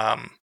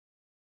 And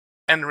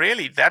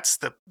really, that's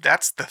the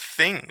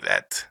thing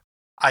that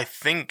I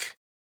think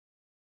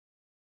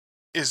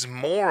is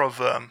more of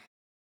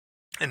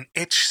an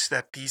itch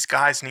that these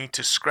guys need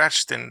to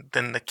scratch than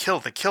the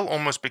kill. The kill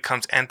almost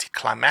becomes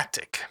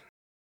anticlimactic.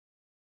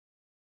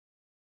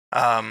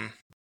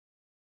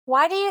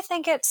 Why do you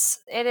think it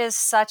is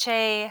such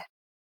a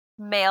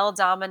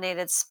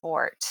male-dominated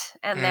sport,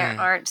 and there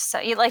aren't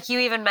like you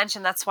even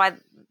mentioned that's what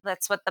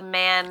the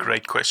man.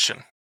 Great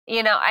question.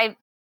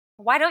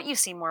 Why don't you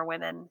see more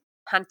women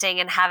hunting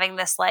and having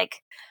this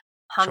like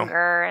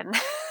hunger and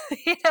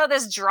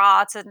this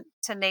draw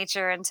to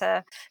nature and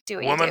to do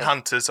what you do? Women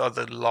hunters are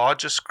the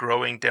largest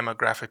growing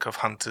demographic of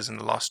hunters in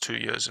the last 2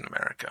 years in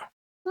America.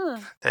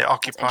 They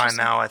occupy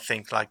now, I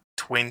think, like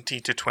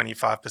 20 to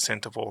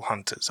 25% of all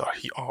hunters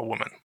are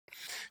women.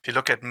 If you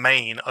look at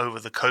Maine over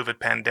the COVID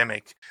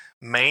pandemic,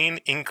 Maine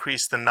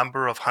increased the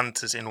number of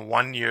hunters in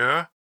 1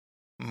 year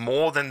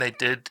more than they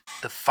did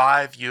the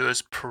 5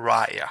 years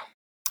prior.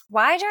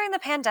 Why during the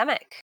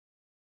pandemic?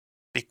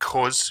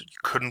 Because you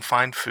couldn't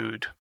find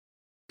food.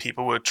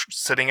 People were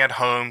sitting at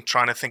home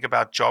trying to think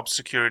about job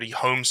security,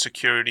 home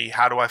security.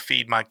 How do I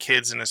feed my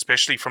kids? And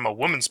especially from a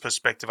woman's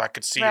perspective, I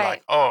could see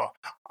like, oh,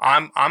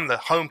 I'm the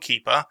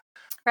homekeeper.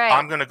 Right.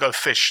 I'm going to go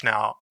fish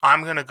now.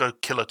 I'm going to go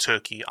kill a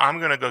turkey. I'm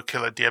going to go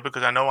kill a deer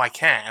because I know I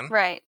can.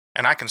 Right.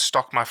 and I can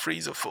stock my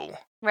freezer full.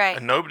 Right.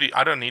 And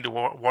I don't need to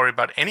worry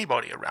about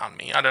anybody around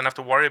me. I don't have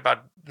to worry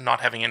about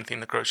not having anything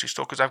in the grocery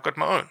store because I've got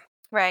my own.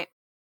 Right.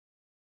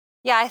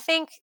 Yeah, I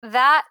think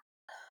that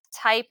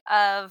type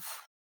of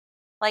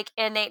like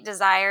innate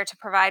desire to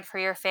provide for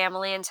your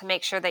family and to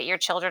make sure that your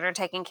children are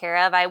taken care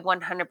of, I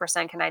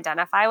 100% can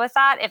identify with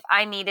that. If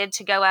I needed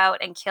to go out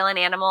and kill an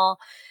animal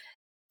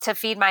to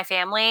feed my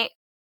family,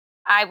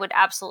 I would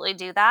absolutely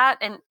do that.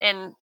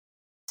 And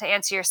to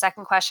answer your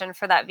second question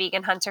for that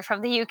vegan hunter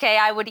from the UK,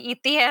 I would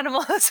eat the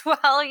animal as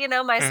well,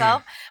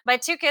 myself. Mm-hmm. My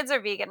two kids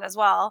are vegan as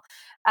well.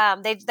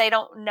 They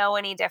don't know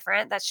any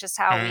different. That's just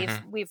how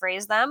Mm-hmm. we've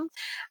raised them.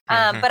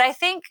 Mm-hmm. But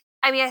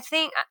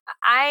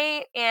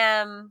I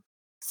am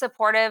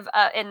supportive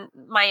in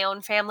my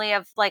own family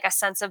of like a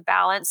sense of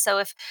balance. So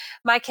if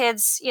my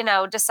kids,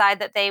 decide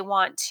that they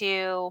want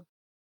to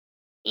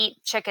eat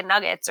chicken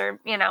nuggets or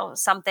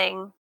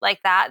something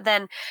like that,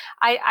 then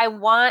I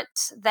want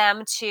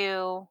them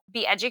to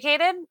be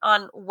educated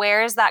on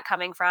where is that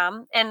coming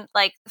from. And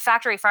like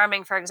factory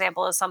farming, for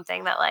example, is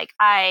something that like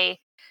I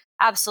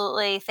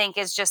absolutely think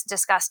is just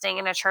disgusting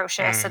and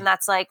atrocious, Mm-hmm. and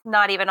that's like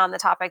not even on the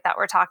topic that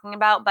we're talking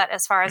about. But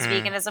as far as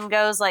Mm-hmm. veganism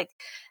goes, like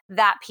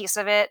that piece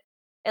of it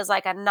is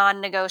like a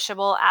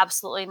non-negotiable,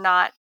 absolutely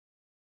not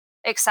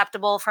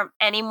acceptable from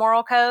any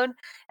moral code.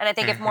 And I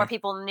think if Mm-hmm. more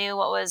people knew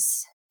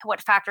what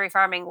factory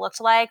farming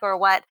looked like or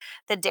what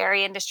the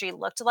dairy industry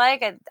looked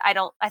like,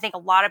 I think a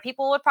lot of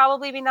people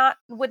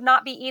would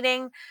not be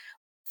eating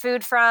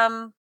food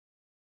from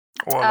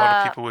Or a lot of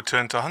uh people would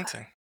turn to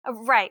hunting.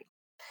 right.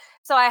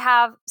 So I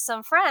have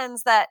some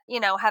friends that,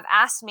 have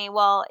asked me,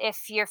 well,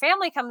 if your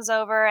family comes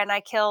over and I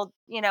killed,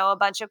 a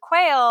bunch of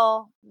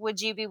quail,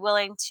 would you be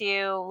willing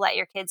to let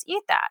your kids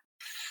eat that?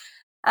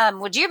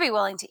 Would you be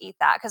willing to eat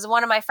that? Because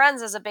one of my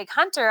friends is a big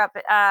hunter up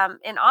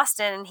in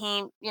Austin, and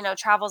he,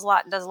 travels a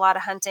lot and does a lot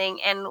of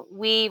hunting. And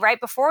right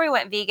before we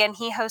went vegan,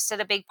 he hosted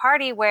a big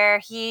party where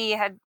he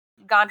had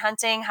gone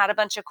hunting, had a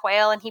bunch of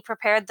quail, and he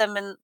prepared them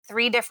in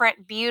 3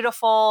 different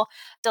beautiful,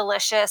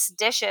 delicious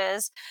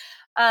dishes.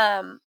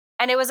 Um,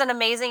 and it was an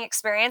amazing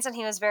experience, and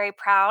he was very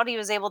proud. He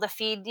was able to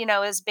feed,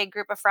 his big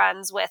group of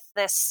friends with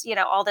this,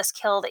 all this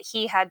kill that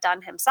he had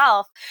done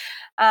himself.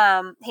 He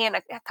and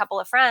a couple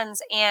of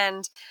friends,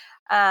 and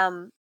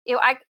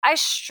I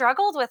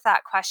struggled with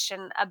that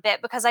question a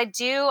bit because I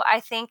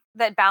think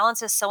that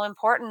balance is so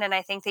important, and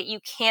I think that you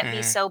can't be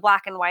Mm-hmm. so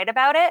black and white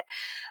about it.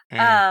 Mm-hmm.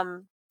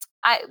 Um,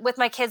 with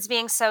my kids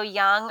being so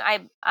young,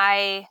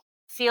 I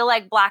feel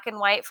like black and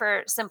white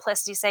for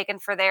simplicity's sake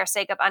and for their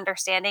sake of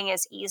understanding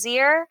is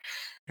easier.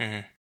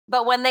 Mm-hmm.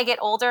 But when they get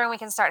older and we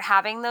can start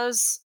having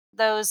those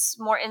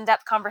more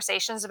in-depth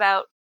conversations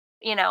about,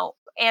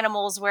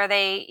 animals where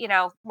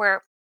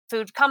where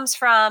food comes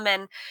from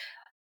and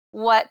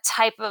what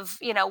type of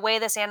way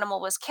this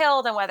animal was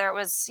killed and whether it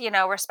was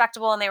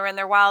respectable and they were in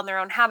their wild in their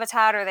own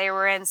habitat or they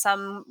were in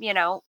some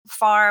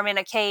farm in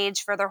a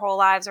cage for their whole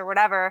lives or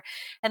whatever,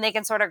 and they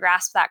can sort of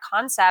grasp that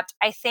concept.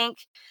 I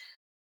think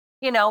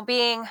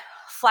being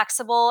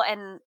flexible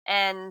and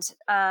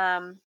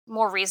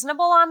more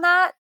reasonable on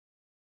that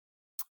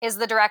is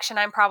the direction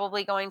I'm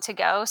probably going to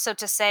go. So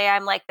to say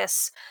I'm like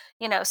this,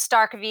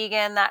 stark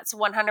vegan that's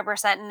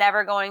 100%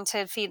 never going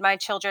to feed my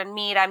children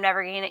meat, I'm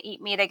never going to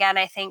eat meat again,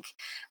 I think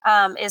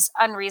is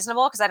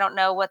unreasonable because I don't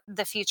know what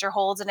the future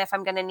holds and if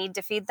I'm going to need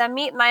to feed them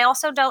meat. And I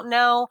also don't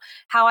know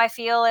how I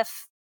feel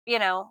if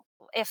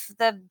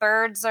the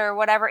birds or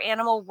whatever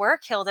animal were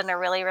killed in a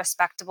really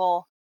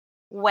respectable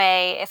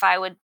way, if I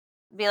would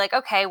be like,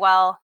 okay,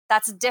 well,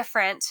 that's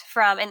different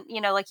from, and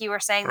like you were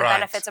saying, the Right.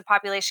 benefits of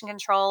population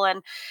control,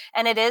 and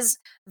it is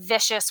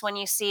vicious when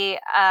you see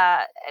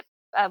a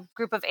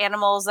group of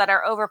animals that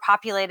are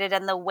overpopulated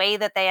and the way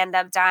that they end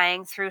up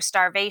dying through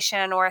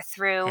starvation or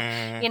through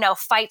Mm-hmm.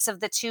 fights of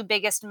the two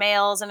biggest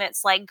males, and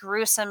it's like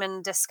gruesome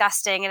and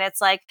disgusting, and it's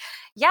like,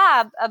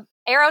 yeah, a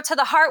arrow to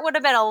the heart would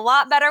have been a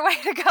lot better way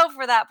to go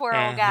for that poor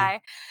old Mm-hmm.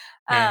 guy.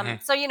 Mm-hmm.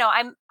 So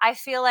I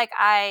feel like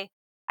I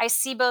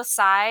see both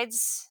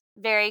sides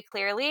very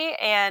clearly,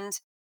 and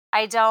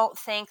I don't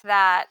think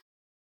that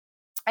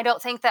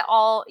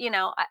all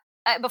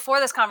before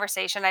this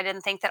conversation, I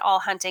didn't think that all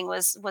hunting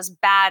was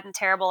bad and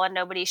terrible and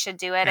nobody should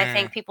do it. I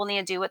think people need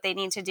to do what they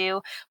need to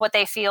do, what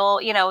they feel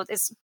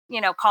is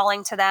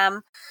calling to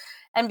them,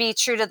 and be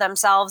true to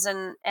themselves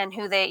and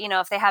who they,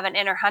 if they have an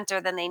inner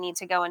hunter, then they need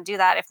to go and do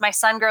that. If my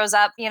son grows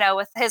up,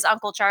 with his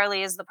Uncle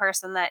Charlie is the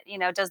person that,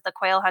 does the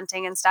quail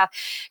hunting and stuff.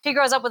 If he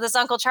grows up with his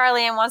Uncle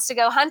Charlie and wants to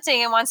go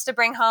hunting and wants to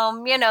bring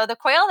home, the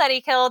quail that he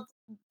killed,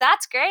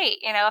 that's great.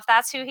 If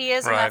that's who he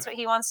is and Right. that's what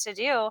he wants to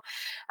do.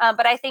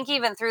 But I think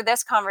even through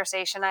this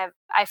conversation,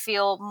 I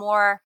feel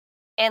more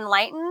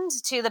enlightened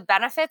to the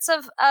benefits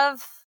of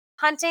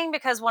hunting,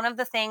 because one of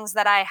the things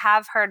that I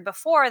have heard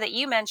before that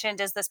you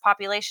mentioned is this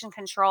population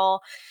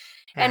control.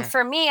 And Mm-hmm.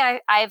 for me,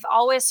 I've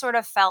always sort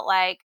of felt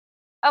like,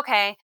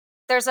 okay,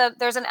 there's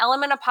an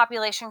element of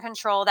population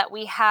control that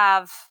we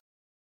have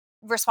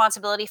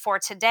responsibility for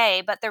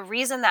today, but the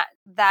reason that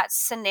that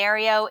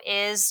scenario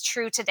is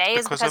true today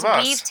is Because of because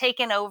us. we've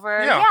taken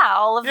over Yeah.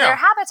 all of their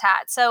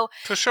habitat. So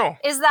For sure.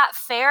 is that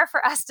fair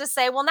for us to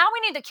say, well, now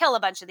we need to kill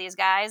a bunch of these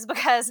guys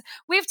because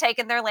we've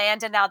taken their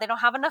land and now they don't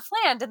have enough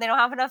land and they don't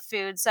have enough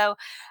food? So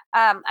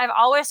I've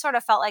always sort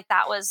of felt like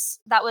that was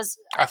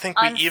I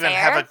think we even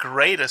have a unfair.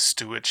 greater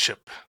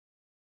stewardship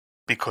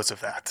because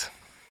of that.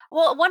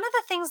 Well, one of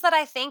the things that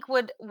I think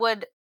would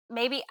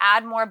maybe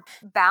add more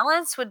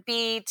balance would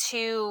be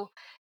to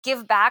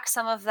give back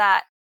some of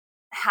that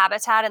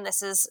habitat. And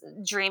this is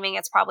dreaming,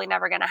 it's probably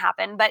never going to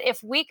happen, but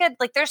if we could,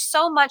 like, there's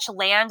so much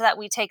land that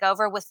we take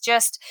over with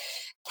just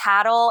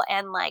cattle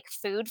and like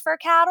food for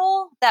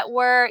cattle that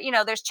we're,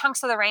 there's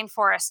chunks of the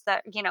rainforest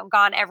that,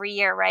 gone every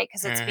year, right?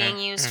 Because it's being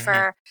used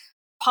for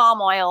palm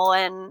oil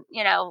and,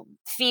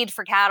 feed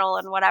for cattle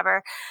and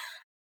whatever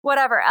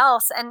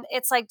else. And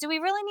it's like, do we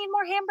really need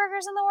more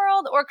hamburgers in the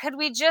world? Or could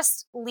we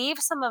just leave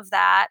some of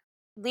the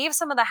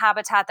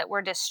habitat that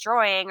we're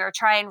destroying, or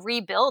try and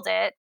rebuild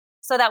it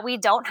so that we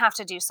don't have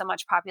to do so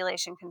much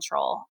population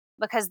control?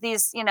 Because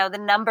these, the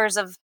numbers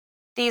of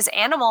these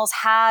animals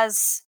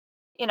has,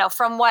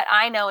 from what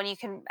I know, and you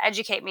can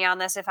educate me on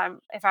this if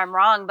I'm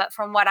wrong, but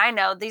from what I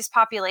know, these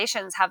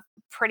populations have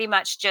pretty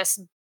much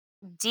just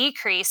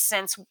decreased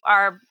since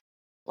our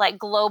like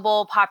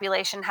global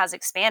population has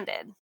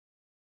expanded.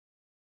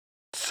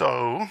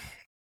 So,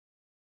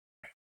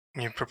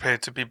 you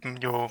prepared to be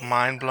your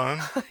mind blown?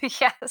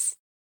 Yes.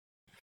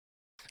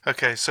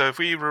 Okay, so if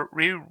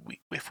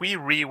we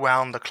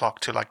rewound the clock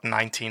to like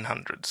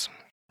 1900s,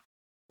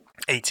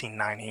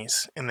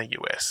 1890s in the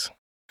US,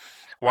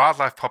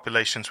 wildlife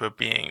populations were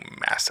being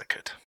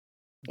massacred,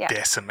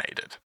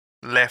 decimated,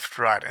 left,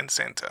 right, and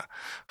center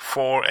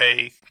for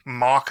a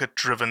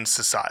market-driven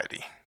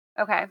society.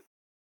 Okay.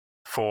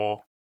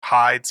 For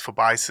hides, for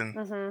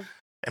bison,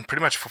 and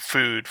pretty much for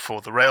food, for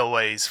the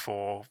railways,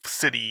 for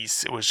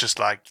cities. It was just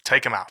like,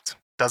 take them out.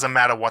 Doesn't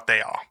matter what they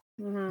are.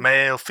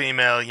 Male,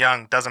 female,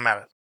 young, doesn't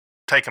matter.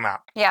 Take them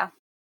out. Yeah.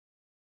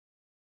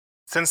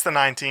 Since the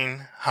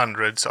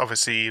 1900s,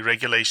 obviously,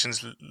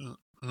 regulations,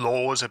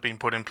 laws have been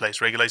put in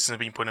place. Regulations have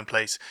been put in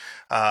place.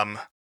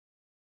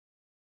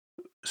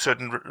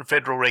 Certain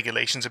federal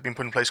regulations have been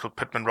put in place called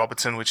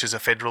Pittman-Robertson, which is a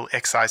federal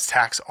excise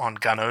tax on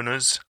gun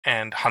owners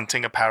and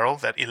hunting apparel.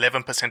 That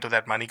 11% of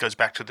that money goes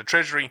back to the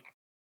Treasury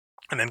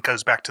and then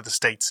goes back to the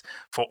states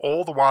for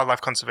all the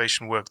wildlife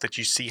conservation work that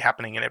you see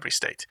happening in every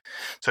state.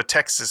 So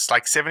Texas,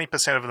 like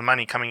 70% of the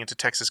money coming into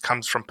Texas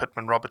comes from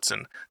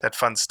Pittman-Robertson that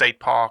funds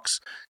state parks,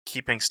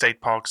 keeping state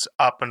parks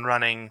up and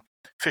running,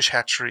 fish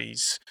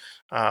hatcheries,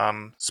 fish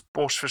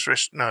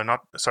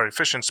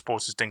and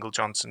sports is Dingle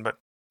Johnson, but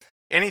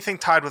anything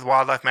tied with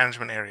wildlife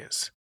management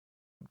areas,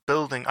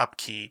 building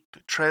upkeep,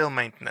 trail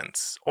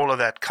maintenance, all of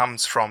that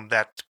comes from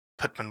that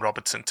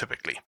Pittman-Robertson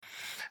typically.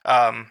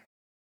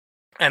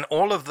 And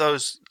all of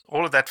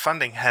that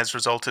funding has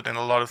resulted in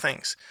a lot of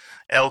things.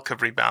 Elk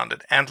have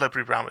rebounded, antelope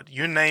rebounded,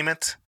 you name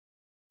it,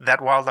 that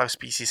wildlife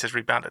species has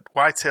rebounded.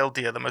 White-tailed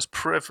deer, the most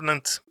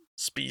prevalent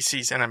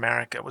species in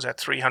America, was at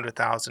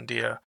 300,000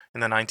 deer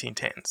in the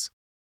 1910s.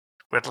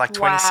 We're at like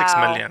 26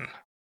 million.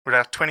 We're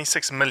at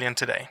 26 million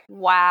today.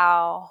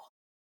 Wow.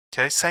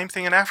 Okay, same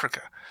thing in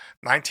Africa.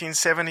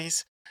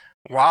 1970s,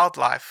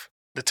 wildlife,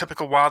 the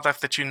typical wildlife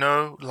that you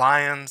know,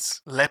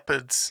 lions,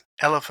 leopards,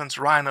 elephants,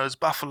 rhinos,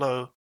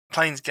 buffalo,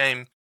 plains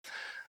game,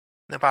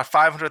 about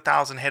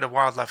 500,000 head of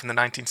wildlife in the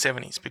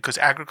 1970s because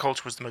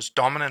agriculture was the most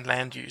dominant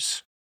land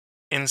use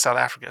in South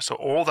Africa. So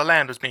all the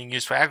land was being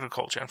used for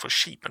agriculture and for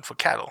sheep and for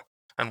cattle,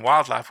 and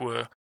wildlife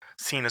were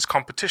seen as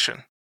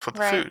competition for the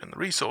food and the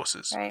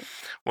resources. Right.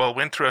 Well,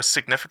 went through a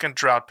significant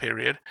drought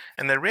period,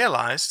 and they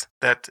realized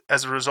that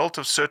as a result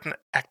of certain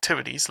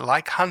activities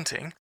like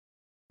hunting,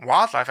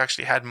 wildlife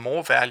actually had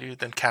more value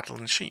than cattle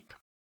and sheep.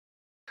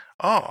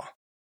 Oh,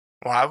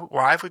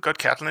 why have we got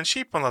cattle and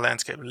sheep on the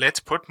landscape? Let's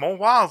put more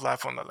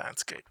wildlife on the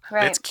landscape.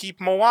 Right. Let's keep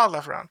more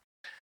wildlife around.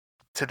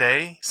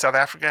 Today, South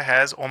Africa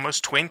has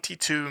almost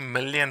 22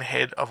 million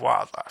head of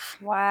wildlife.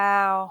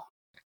 Wow.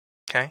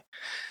 Okay.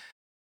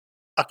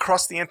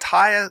 Across the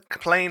entire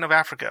plain of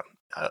Africa,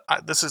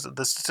 this is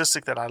the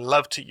statistic that I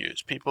love to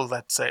use. People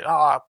that say,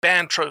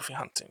 ban trophy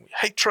hunting. We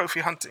hate trophy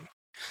hunting.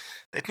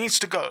 It needs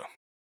to go.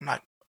 I'm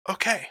like,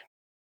 okay,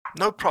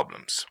 no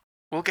problems.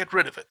 We'll get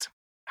rid of it.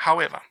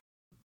 However,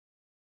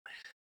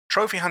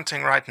 trophy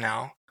hunting right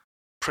now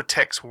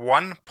protects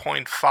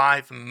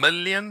 1.5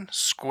 million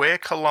square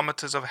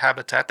kilometers of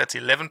habitat. That's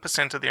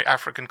 11% of the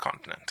African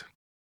continent.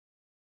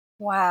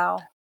 Wow.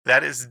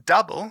 That is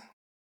double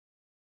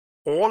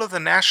all of the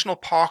national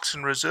parks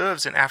and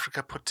reserves in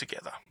Africa put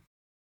together.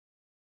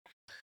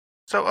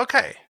 So,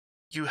 okay,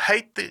 you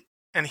hate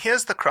and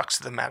here's the crux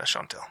of the matter,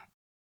 Chantelle.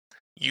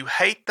 You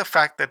hate the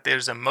fact that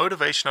there's a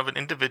motivation of an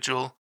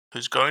individual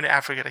who's going to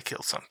Africa to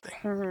kill something.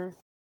 Mm-hmm.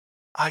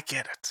 I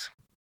get it,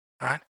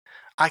 right?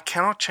 I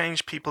cannot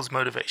change people's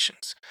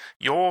motivations.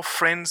 Your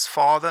friend's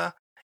father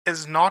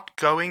is not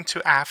going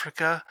to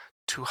Africa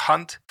to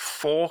hunt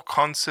for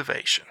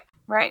conservation.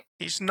 Right.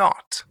 He's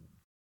not.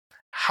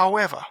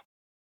 However,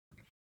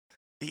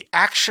 the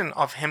action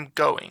of him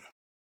going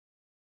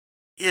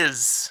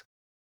is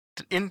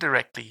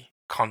indirectly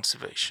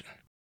conservation.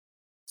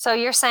 So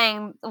you're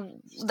saying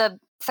the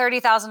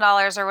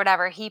 $30,000 or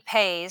whatever he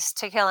pays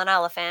to kill an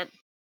elephant,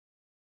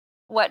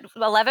 what,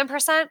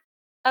 11%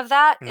 of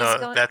that is No,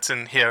 going? that's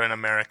here in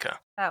America.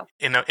 Oh,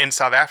 In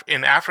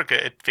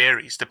Africa, it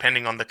varies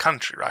depending on the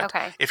country, right?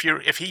 okay.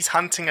 If he's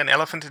hunting an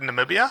elephant in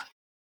Namibia,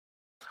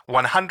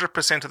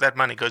 100% of that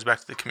money goes back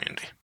to the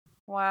community.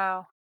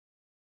 Wow.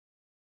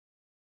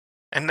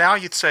 And now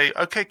you'd say,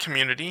 okay,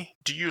 community,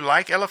 do you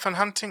like elephant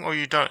hunting or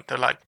you don't? They're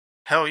like,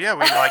 hell yeah,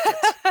 we like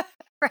it.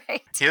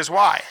 Right. Here's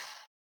why.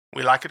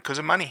 We like it because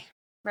of money.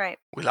 Right.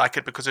 We like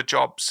it because of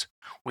jobs.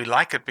 We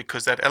like it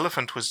because that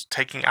elephant was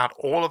taking out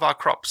all of our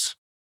crops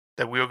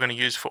that we were going to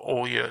use for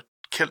all year,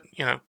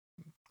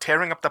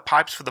 tearing up the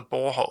pipes for the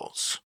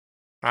boreholes,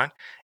 right?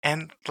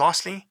 And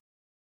lastly,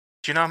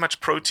 do you know how much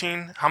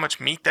protein, how much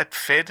meat that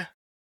fed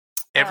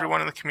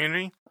everyone in the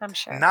community? I'm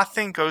sure.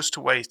 Nothing goes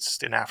to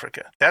waste in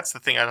Africa. That's the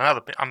thing.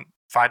 I'm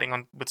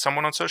fighting with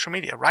someone on social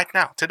media right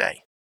now,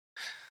 today.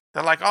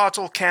 They're like, oh, it's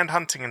all canned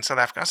hunting in South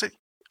Africa. I said,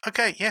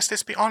 okay, yes,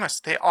 let's be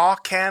honest. There are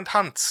canned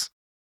hunts.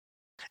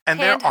 And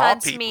Canned there are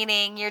hunts people.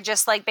 meaning you're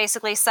just like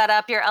basically set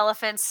up your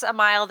elephants a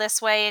mile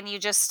this way and you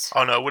just...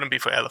 Oh no, it wouldn't be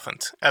for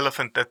elephant.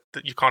 Elephant that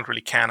you can't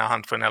really can a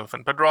hunt for an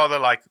elephant, but rather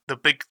like the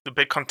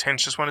big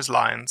contentious one is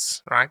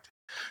lions, right?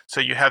 So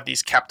you have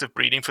these captive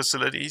breeding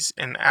facilities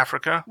in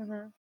Africa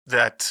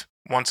that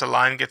once a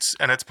lion gets,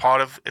 and it's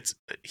part of it's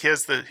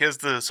here's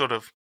the sort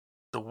of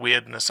the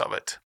weirdness of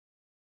it.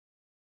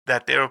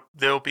 That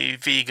there'll be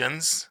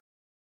vegans,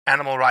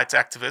 animal rights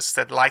activists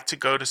that like to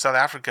go to South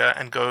Africa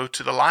and go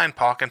to the lion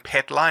park and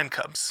pet lion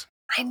cubs.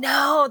 I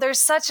know. There's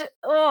such a...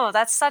 Oh,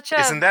 that's such a...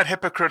 Isn't that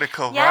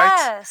hypocritical, right?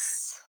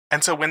 Yes.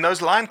 And so when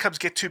those lion cubs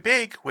get too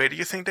big, where do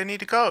you think they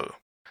need to go?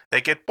 They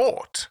get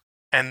bought.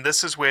 And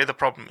this is where the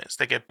problem is.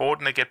 They get bought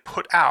and they get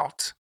put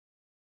out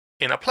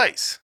in a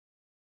place.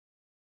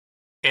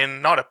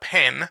 In not a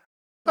pen,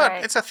 but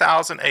Right. it's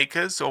 1,000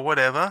 acres or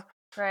whatever.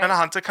 Right. And a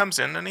hunter comes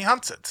in and he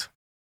hunts it.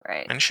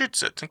 Right. And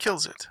shoots it and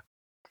kills it.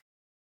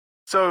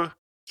 So,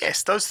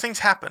 yes, those things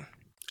happen.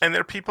 And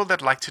there are people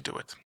that like to do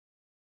it.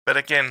 But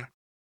again,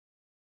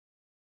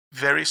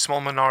 very small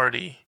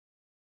minority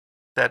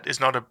that is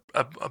not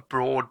a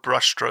broad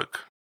brushstroke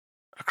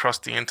across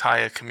the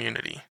entire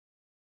community.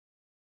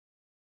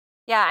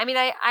 Yeah, I mean,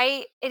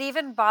 it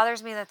even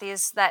bothers me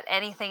that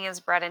anything is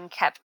bred in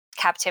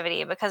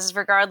captivity, because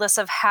regardless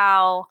of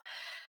how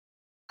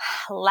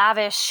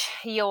lavish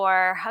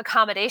your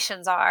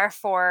accommodations are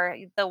for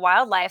the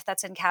wildlife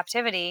that's in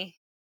captivity,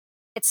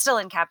 it's still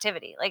in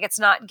captivity. Like, it's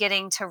not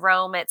getting to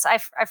roam. I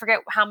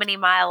forget how many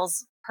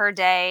miles per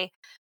day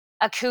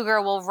a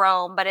cougar will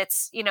roam, but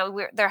it's,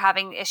 they're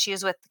having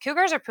issues with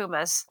cougars or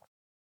pumas.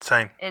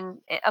 Same.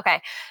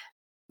 Okay.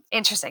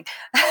 Interesting.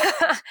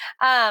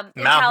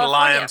 Mountain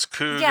lions,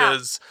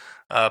 cougars,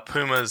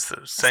 pumas,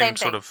 same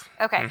sort thing. of.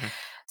 Okay. Mm-hmm.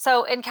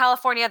 So in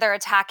California, they're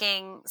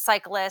attacking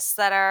cyclists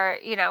that are,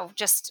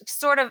 just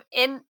sort of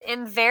in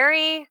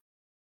very,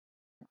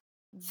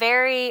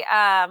 very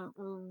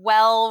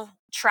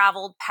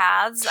well-traveled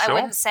paths. Sure. I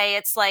wouldn't say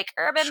it's like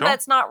urban, Sure. but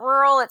it's not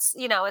rural. It's,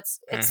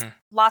 it's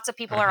lots of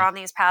people are on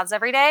these paths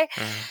every day.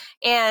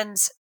 And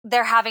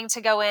they're having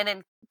to go in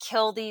and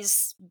kill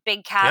these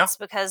big cats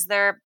because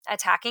they're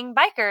attacking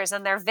bikers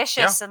and they're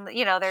vicious and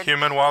they're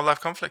human wildlife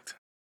conflict.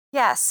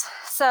 Yes.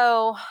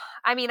 So,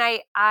 I mean,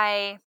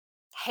 I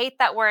hate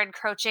that we're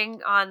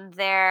encroaching on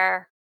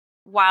their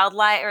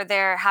wildlife or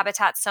their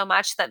habitat so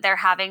much that they're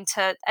having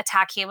to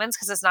attack humans,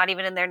 because it's not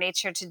even in their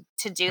nature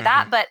to do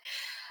that. But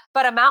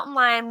a mountain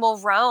lion will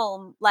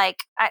roam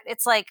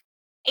it's like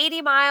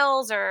 80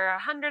 miles or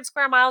 100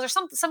 square miles or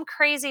some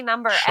crazy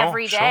number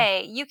every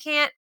day. You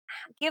can't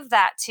give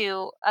that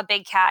to a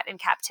big cat in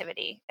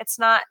captivity. It's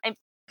not.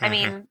 I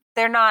mean,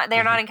 they're not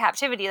in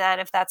captivity then,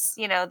 if that's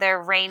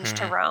their range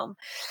to roam.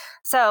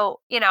 So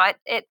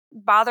it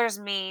bothers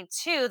me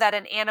too that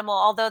an animal,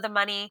 although the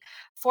money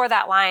for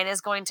that lion is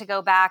going to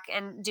go back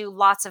and do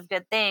lots of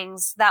good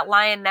things, that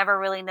lion never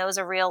really knows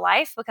a real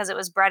life, because it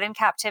was bred in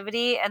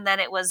captivity and then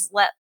it was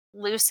let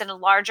loose in a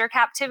larger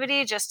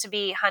captivity just to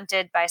be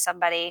hunted by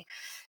somebody.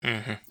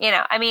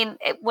 I mean,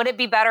 would it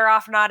be better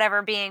off not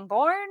ever being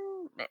born?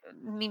 I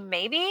mean,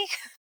 maybe.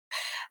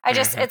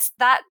 It's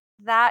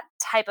that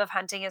type of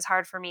hunting is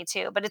hard for me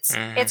too, but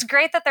it's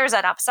great that there's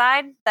an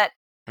upside, that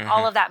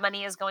all of that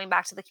money is going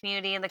back to the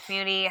community and the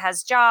community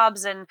has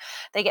jobs and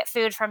they get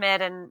food from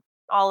it and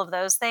all of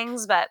those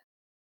things. But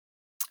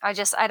I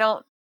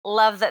don't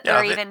love that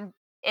they're even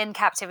in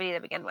captivity to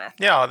begin with.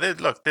 Yeah.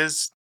 Look,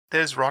 there's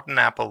rotten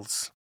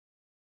apples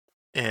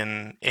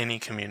in any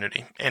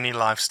community, any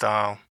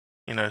lifestyle,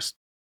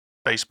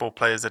 baseball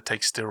players that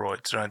take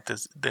steroids, right?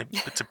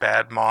 It's a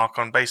bad mark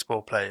on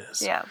baseball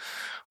players. Yeah.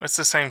 It's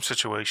the same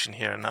situation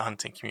here in the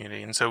hunting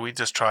community. And so we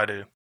just try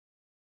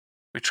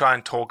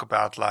and talk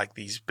about like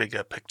these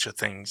bigger picture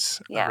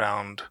things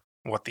around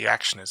what the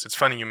action is. It's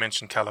funny you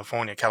mentioned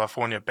California.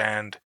 California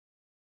banned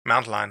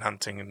mountain lion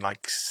hunting in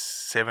like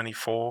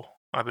 1974,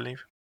 I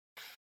believe.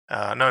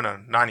 No,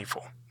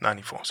 94.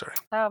 94, sorry.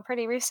 Oh,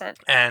 pretty recent.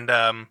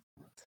 And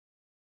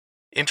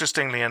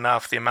interestingly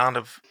enough, the amount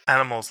of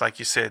animals, like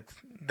you said,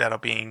 that are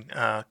being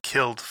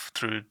killed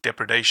through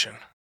depredation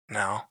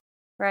now,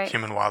 Right.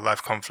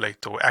 human-wildlife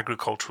conflict or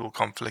agricultural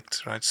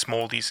conflict, right?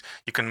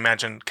 You can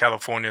imagine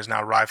California is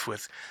now rife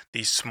with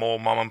these small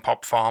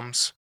mom-and-pop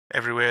farms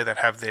everywhere that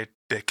have their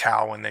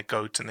cow and their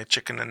goat and their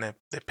chicken and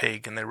their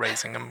pig, and they're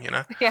raising them,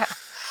 Yeah.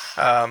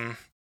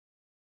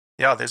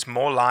 Yeah, there's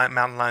more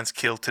mountain lions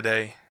killed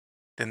today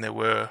than there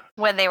were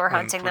when they were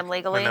hunting them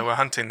legally. When they were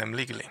hunting them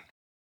legally.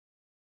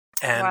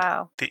 And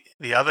wow.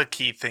 the other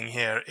key thing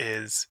here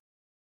is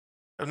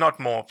not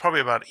more, probably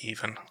about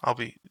even. I'll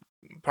be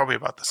probably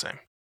about the same.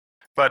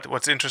 But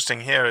what's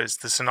interesting here is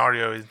the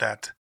scenario is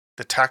that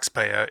the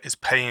taxpayer is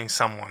paying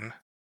someone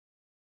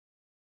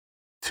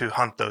to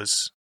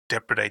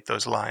depredate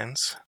those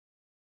lions,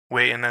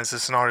 wherein, as the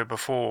scenario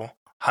before,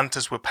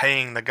 hunters were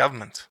paying the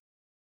government.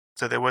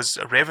 So there was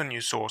a revenue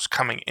source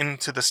coming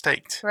into the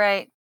state.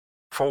 Right.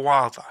 For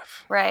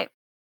wildlife. Right.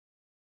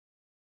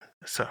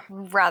 So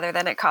rather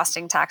than it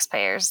costing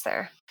taxpayers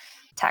their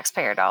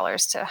taxpayer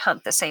dollars to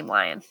hunt the same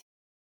lion.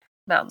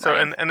 Mountain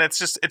lion. And it's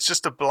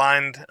just a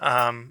blind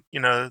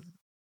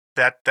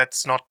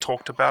that's not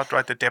talked about,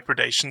 right? The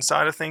depredation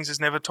side of things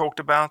is never talked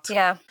about.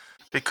 Yeah.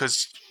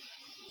 Because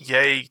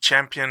yay,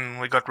 champion,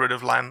 we got rid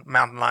of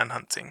mountain lion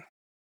hunting.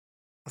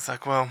 It's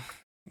like, well,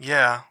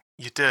 yeah,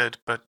 you did,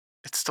 but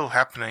it's still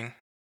happening.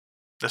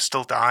 They're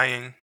still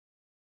dying.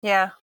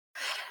 Yeah.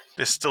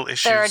 There's still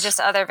issues. There are just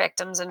other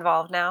victims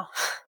involved now.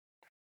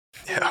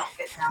 Yeah,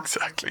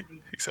 exactly.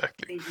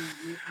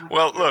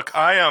 Well, look,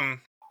 I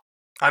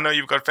know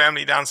you've got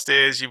family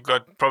downstairs. You've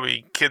got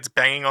probably kids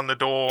banging on the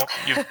door.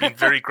 You've been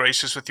very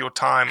gracious with your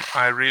time.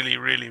 I really,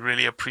 really,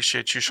 really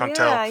appreciate you,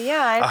 Chantelle.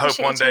 Yeah. I hope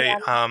one day,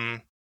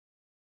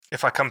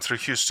 if I come through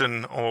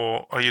Houston,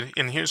 or are you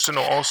in Houston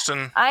or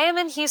Austin? I am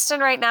in Houston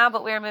right now,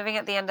 but we are moving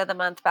at the end of the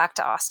month back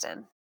to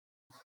Austin.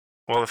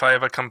 Well, if I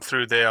ever come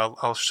through there,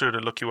 I'll sure to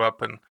look you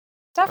up, and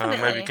definitely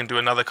maybe we can do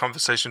another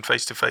conversation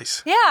face to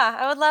face. Yeah,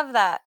 I would love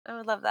that.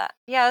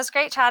 Yeah, it was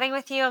great chatting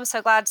with you. I'm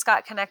so glad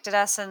Scott connected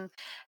us, and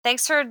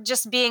thanks for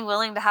just being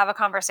willing to have a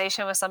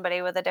conversation with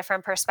somebody with a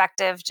different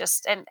perspective,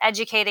 and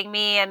educating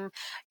me and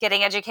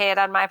getting educated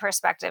on my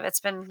perspective. It's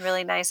been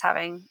really nice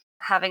having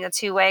a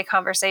two-way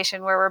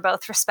conversation where we're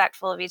both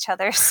respectful of each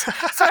other's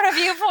sort of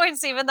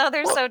viewpoints, even though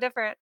they're so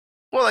different.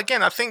 Well,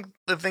 again, I think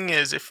the thing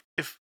is, if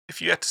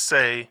you had to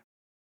say,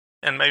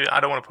 and maybe I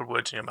don't want to put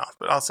words in your mouth,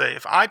 but I'll say,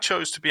 if I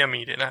chose to be a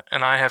meat eater,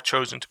 and I have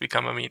chosen to be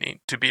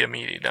a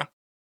meat eater,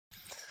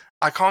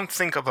 I can't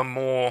think of a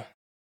more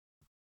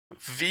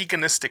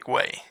veganistic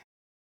way.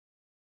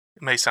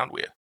 It may sound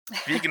weird.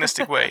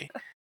 Veganistic way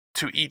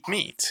to eat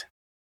meat.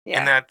 Yeah.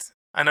 In that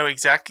I know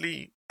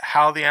exactly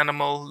how the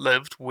animal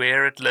lived,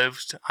 where it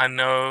lived. I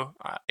know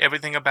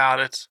everything about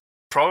it.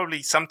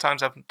 Probably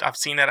sometimes I've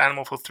seen that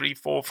animal for 3,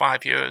 4,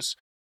 5 years.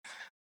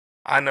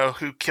 I know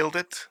who killed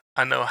it.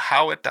 I know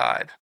how it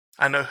died.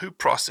 I know who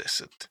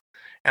processed it.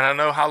 And I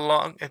know how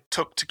long it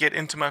took to get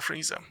into my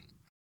freezer.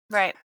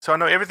 Right. So I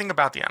know everything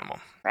about the animal.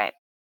 Right.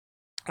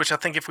 Which I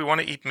think if we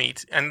want to eat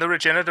meat, and the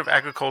regenerative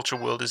agriculture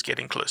world is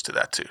getting close to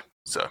that too.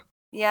 So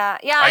yeah.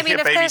 I mean, hear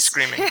if babies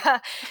screaming. Yeah,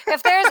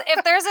 if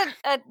there's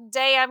a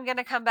day I'm going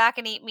to come back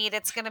and eat meat,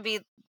 it's going to be,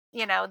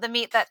 the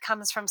meat that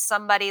comes from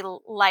somebody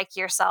like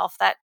yourself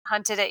that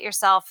hunted it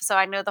yourself. So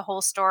I know the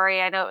whole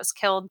story. I know it was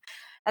killed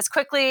as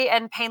quickly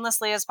and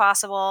painlessly as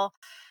possible.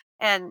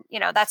 And,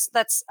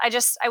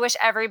 I wish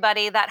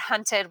everybody that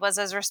hunted was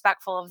as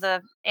respectful of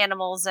the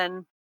animals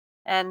and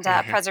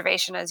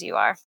preservation as you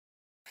are.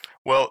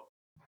 Well,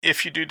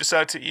 if you do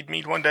decide to eat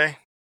meat one day,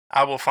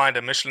 I will find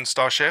a Michelin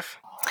star chef,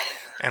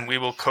 and we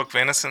will cook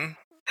venison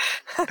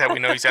that we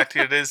know exactly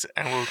what it is,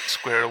 and we'll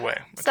square it away.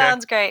 Okay?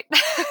 Sounds great.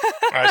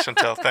 All right,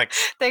 Chantelle,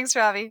 thanks. Thanks,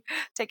 Robbie.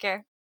 Take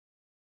care.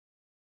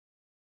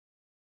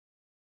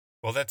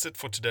 Well, that's it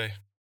for today.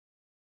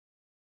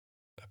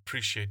 I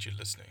appreciate you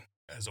listening,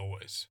 as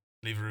always.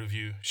 Leave a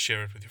review,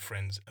 share it with your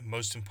friends, and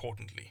most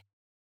importantly,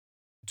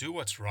 do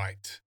what's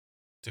right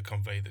to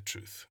convey the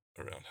truth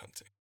around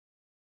hunting.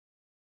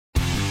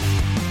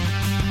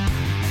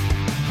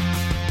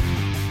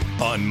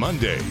 On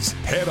Mondays,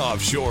 head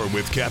offshore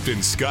with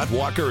Captain Scott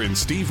Walker and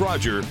Steve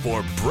Roger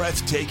for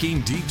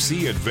breathtaking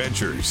deep-sea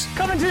adventures.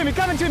 Coming to me.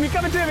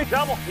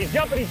 Double. He's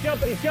jumping.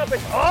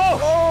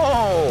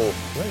 Oh!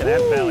 Look at that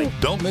belly.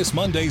 Don't miss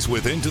Mondays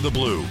with Into the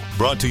Blue.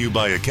 Brought to you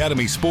by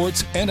Academy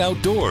Sports and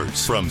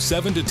Outdoors from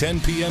 7 to 10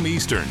 p.m.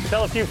 Eastern.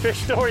 Tell a few fish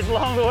stories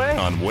along the way.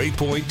 On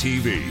Waypoint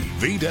TV,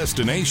 the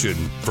destination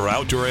for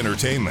outdoor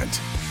entertainment.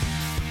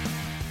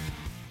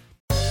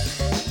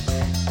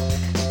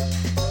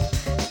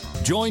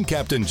 Join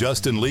Captain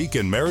Justin Leake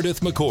and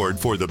Meredith McCord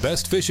for the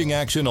best fishing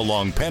action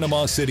along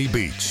Panama City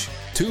Beach.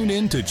 Tune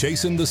in to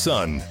Chasing the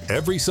Sun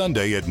every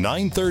Sunday at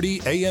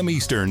 9:30 a.m.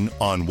 Eastern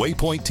on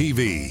Waypoint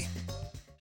TV.